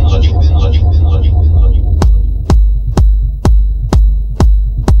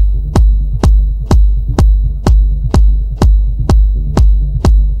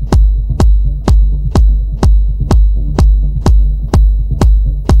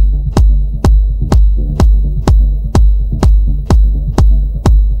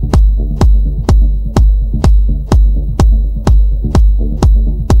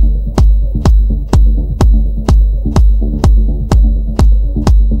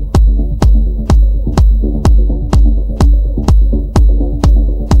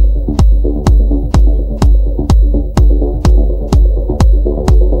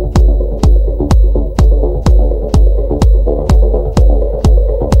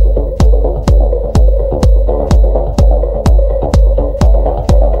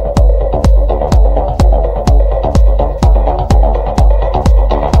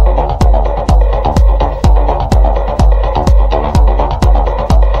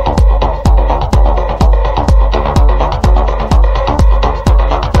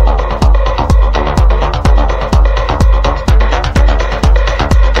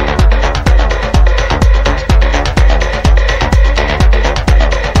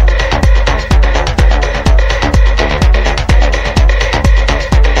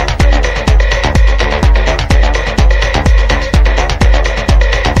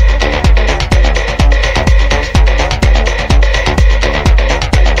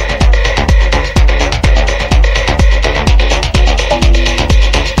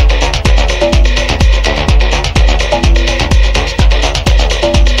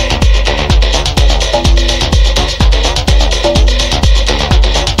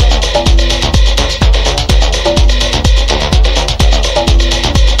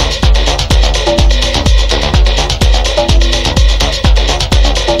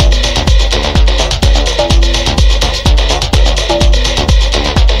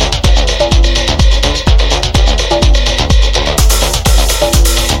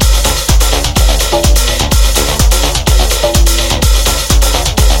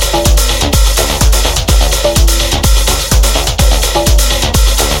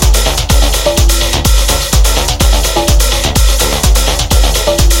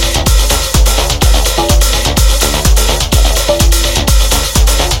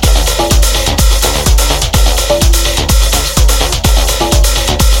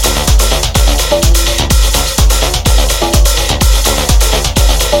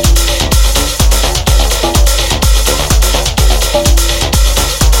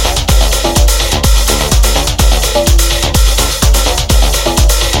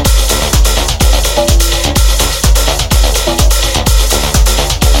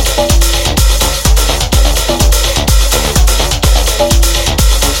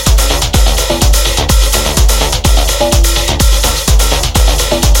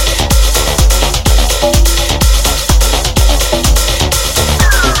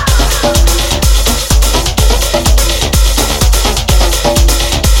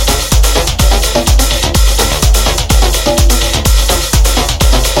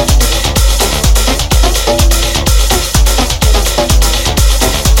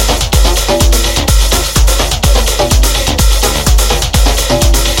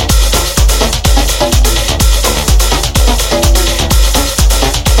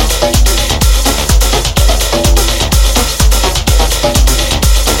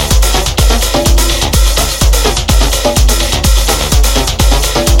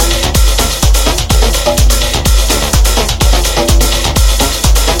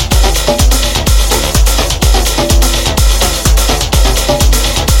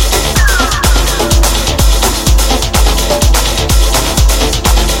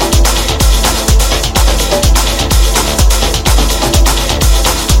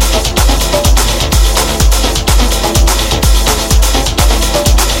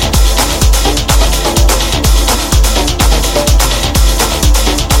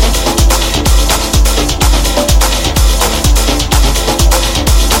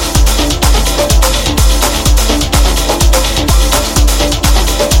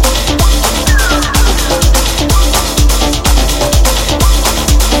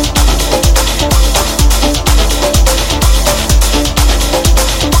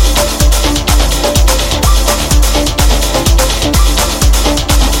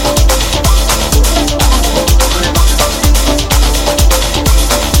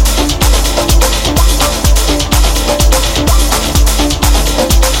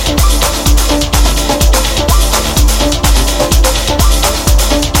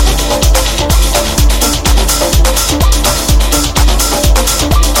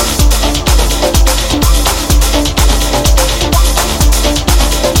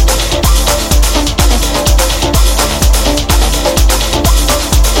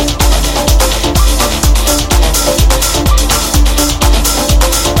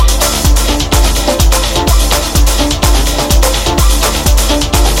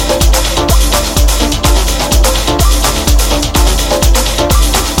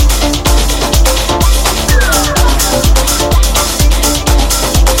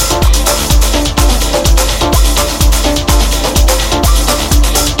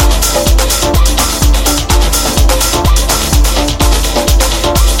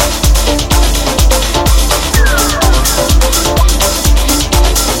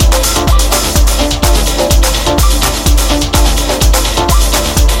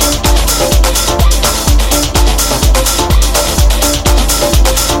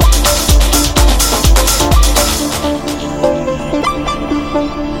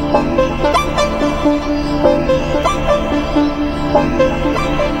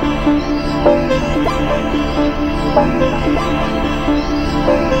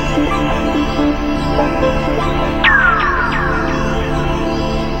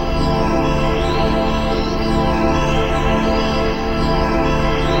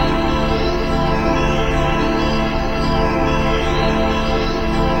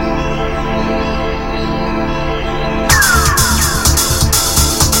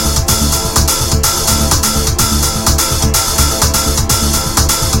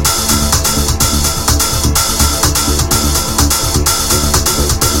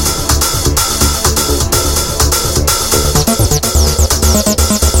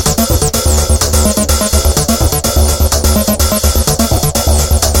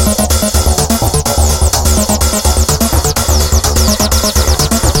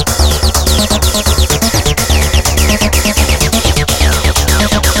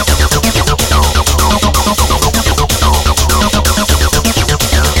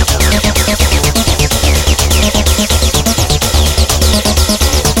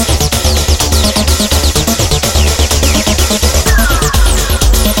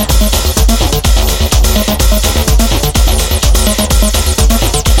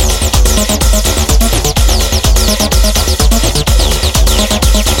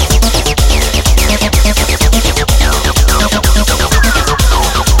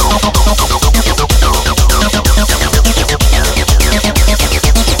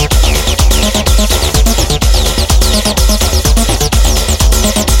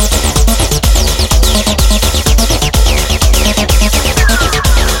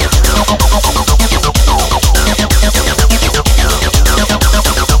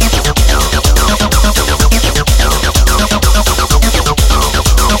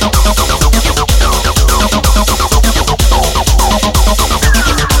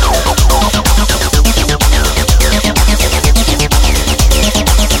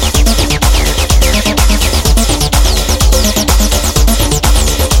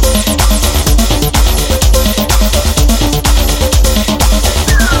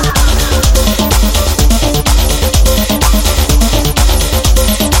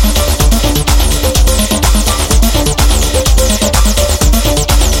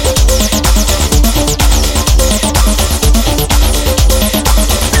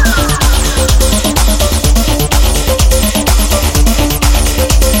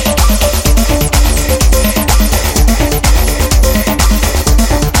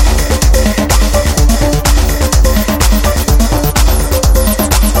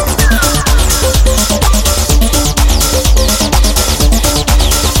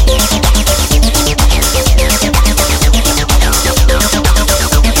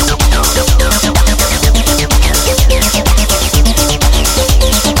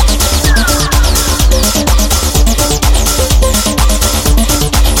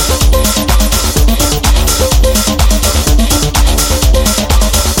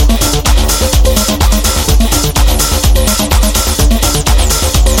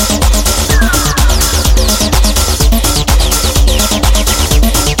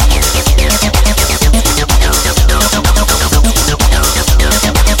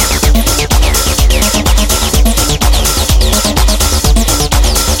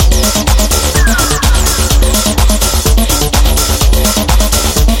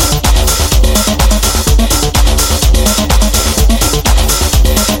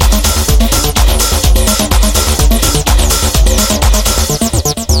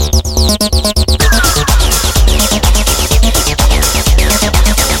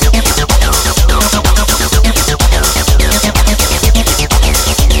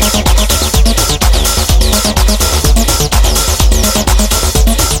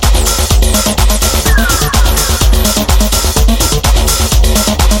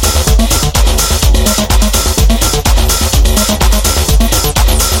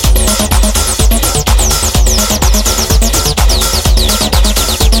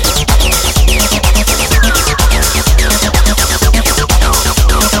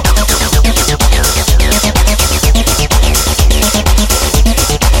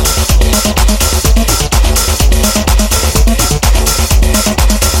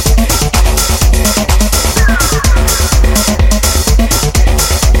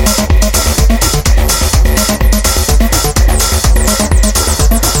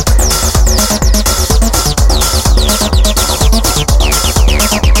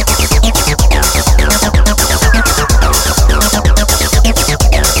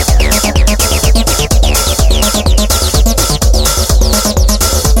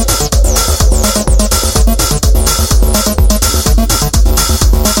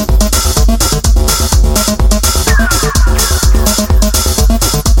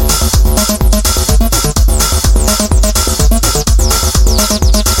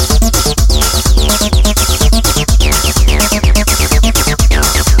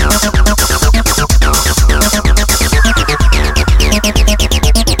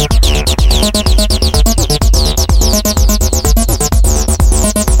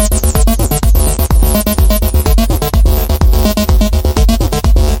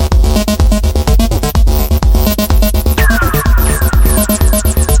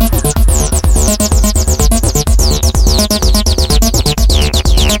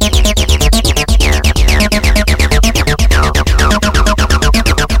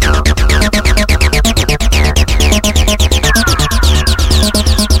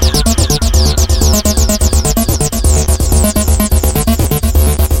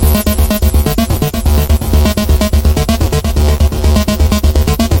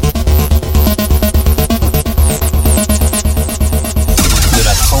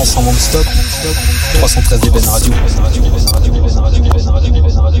 313 Eben Radio.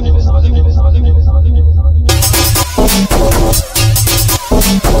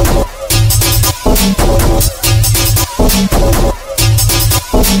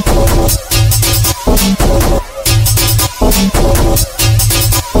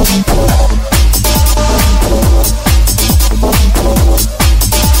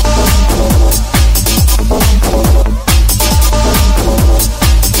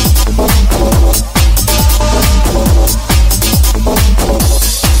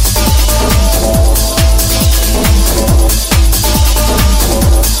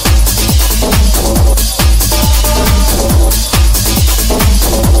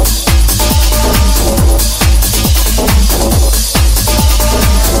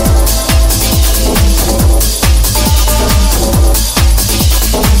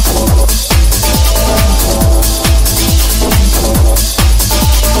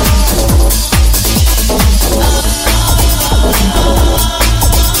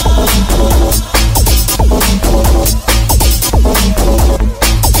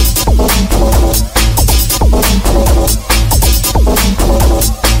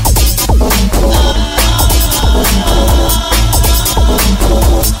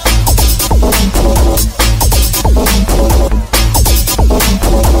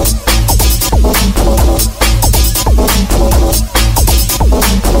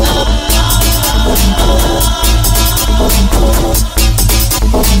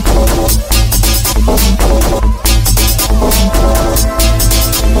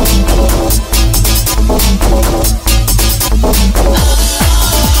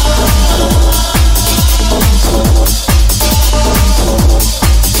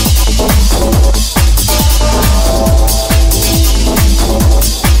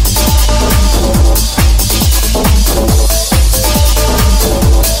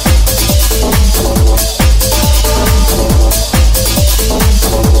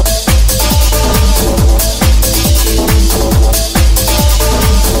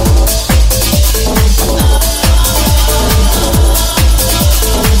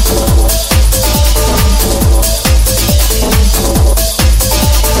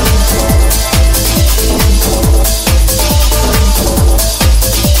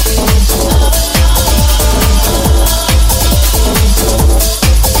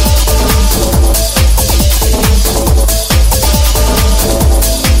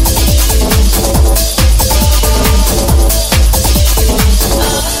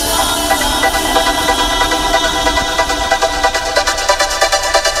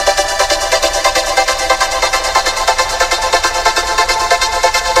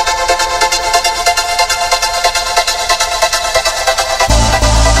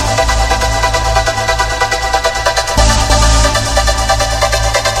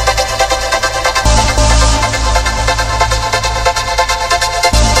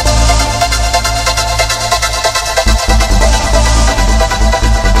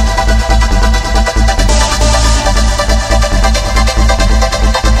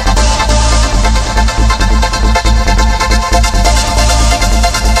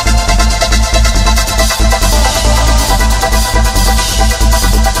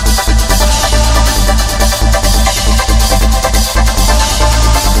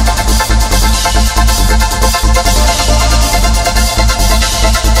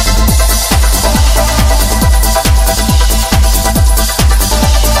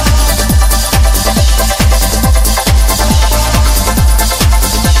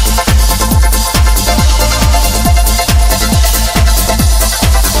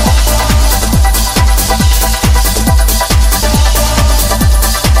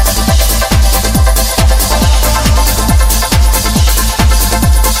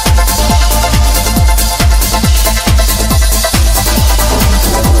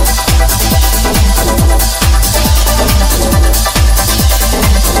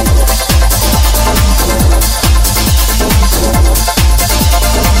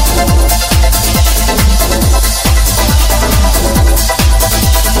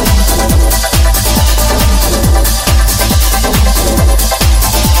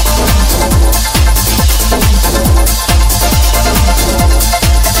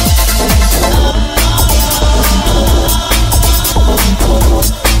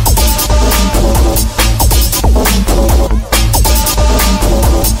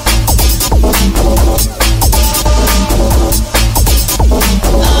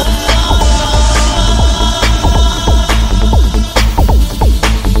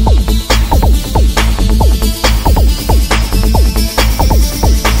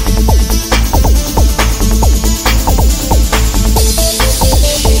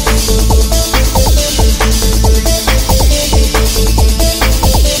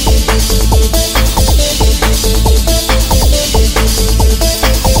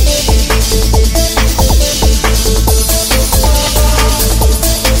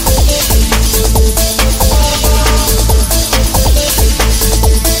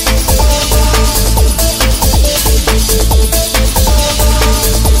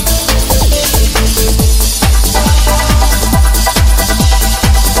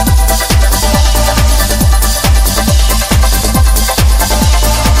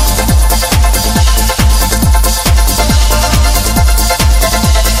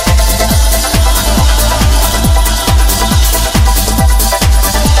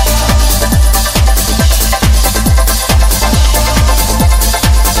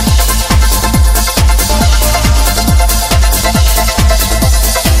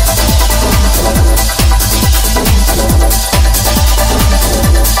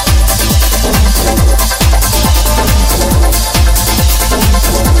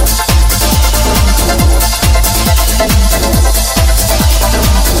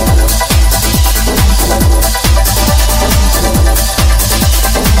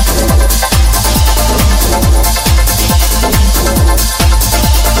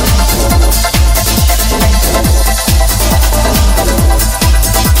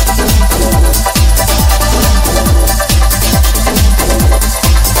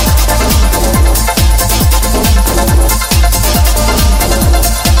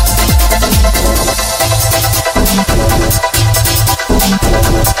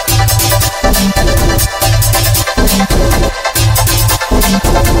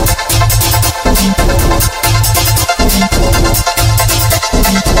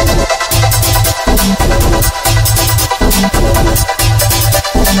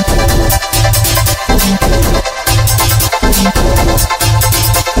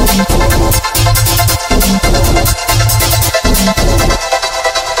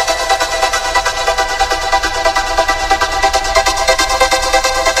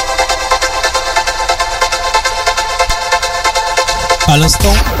 À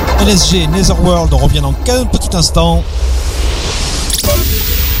l'instant, LSG, Netherworld, on revient dans qu'un petit instant.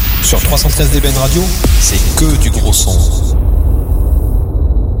 Sur 313 DBN Radio, c'est que du gros son.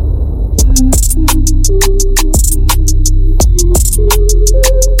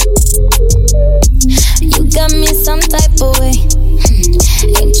 You got me some type of way.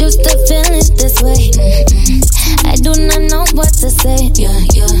 Ain't used to feeling this way. I do not know what to say. Yeah,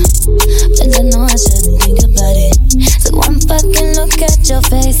 yeah. But I know I shouldn't think about it. So one fucking look at your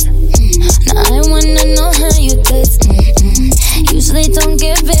face. Now I wanna know how you taste. Usually don't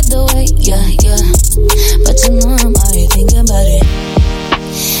give it away. Yeah, yeah. But you know I'm already thinking about it.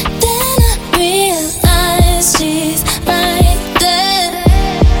 Then I realize she's right there.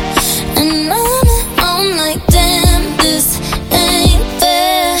 And I'm at home like, damn, this ain't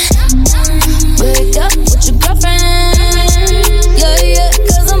fair. Wake up with your girlfriend. Yeah, yeah,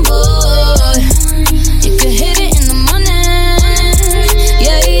 'cause I'm bored. You can hit it in the morning.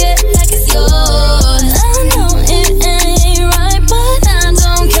 Yeah, yeah, like it's yours. I know it ain't right, but I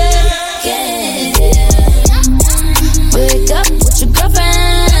don't care. Yeah. Wake up with your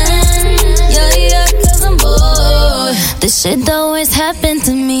girlfriend. Yeah, yeah, 'cause I'm bored. This shit always happened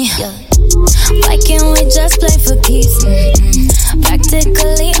to me. Why can't we just play for keeps?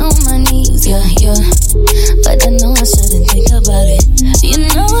 Practically on my knees, yeah, yeah. But I know I shouldn't think about it. You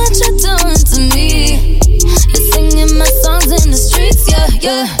know what you're doing to me. You're singing my songs in the streets, yeah,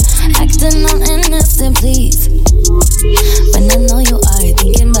 yeah. Acting all innocent, please. When I know you are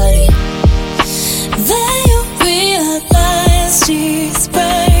thinking about it. Then you realize she's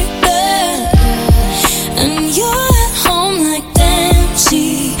right there. And you're at home like, damn,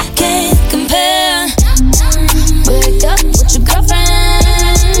 she can't compare. Wake up with your girlfriend.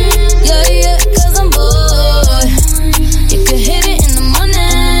 Yeah, yeah, 'cause I'm bored. You can hit it in the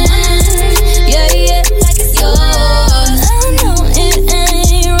morning. Yeah, yeah, like it's yours. I know it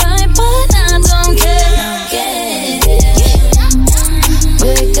ain't right, but I don't care. Yeah.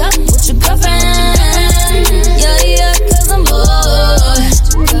 Wake up with your girlfriend. Yeah, yeah, 'cause I'm bored.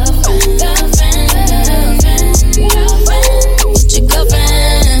 With your girlfriend.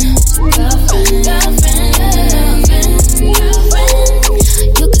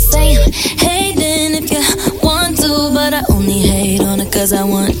 You could say I'm hating if you want to, but I only hate on it 'cause I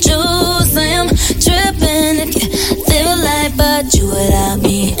want you. Say I'm tripping if you feel like, but you without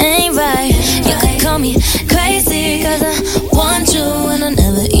me ain't right. You could call me crazy 'cause I want you, and I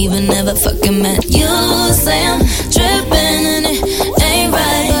never fucking met you. Say I'm tripping and it ain't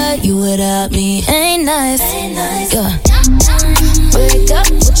right, but you without me ain't nice. Yeah. Wake up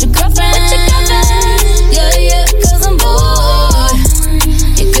with your girlfriend. Yeah, yeah, 'cause I'm bored.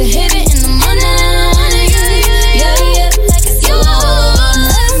 You could hit it in the morning. Yeah, yeah, like it's yours.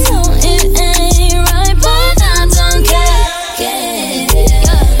 I know it ain't right, but I don't care. Yeah.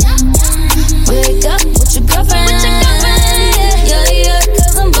 Wake up with your girlfriend. Yeah, yeah,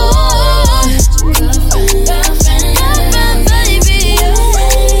 'cause I'm bored. Girlfriend, baby.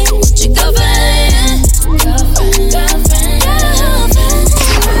 With your girlfriend.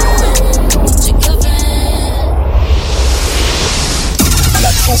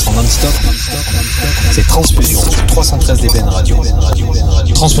 La trance en non-stop, c'est Transfusion sur 313 DBN Radio.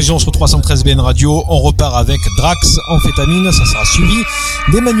 Transfusion sur 313 BN Radio, on repart avec Drax, Amphétamine, ça sera suivi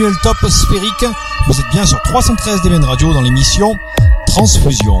d'Emmanuel Top, Sphérique. Vous êtes bien sur 313 DBN Radio dans l'émission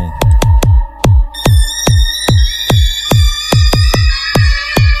Transfusion.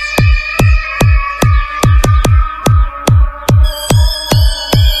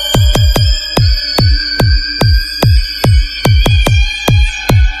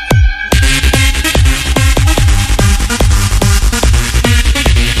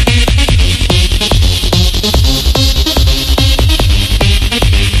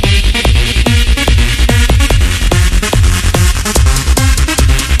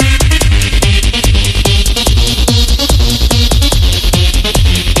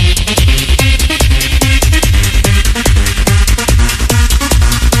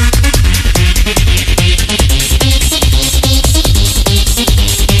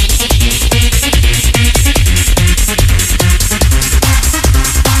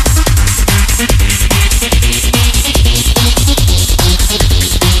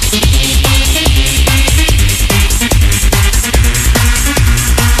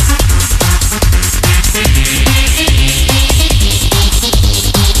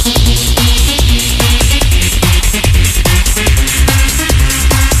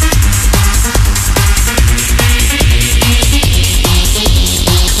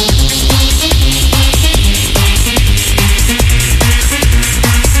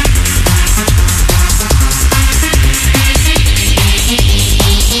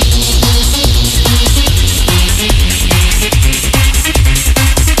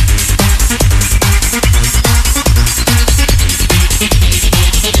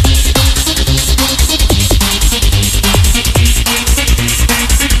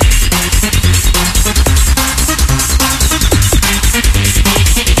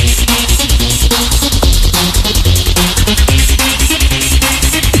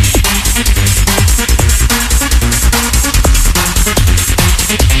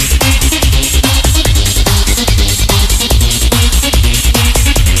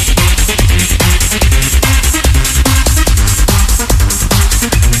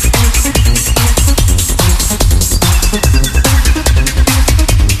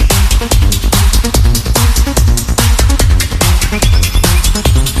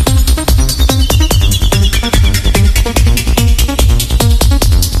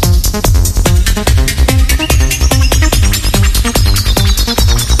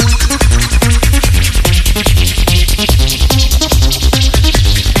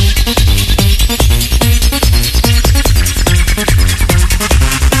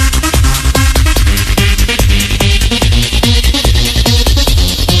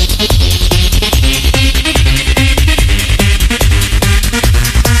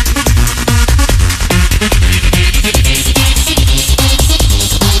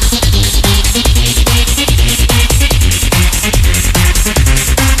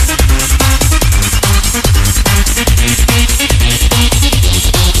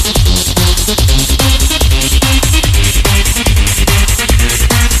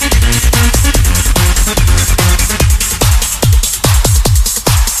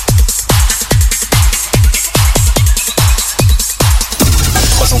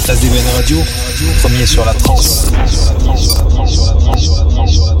 EBN Radio, premier sur la trance.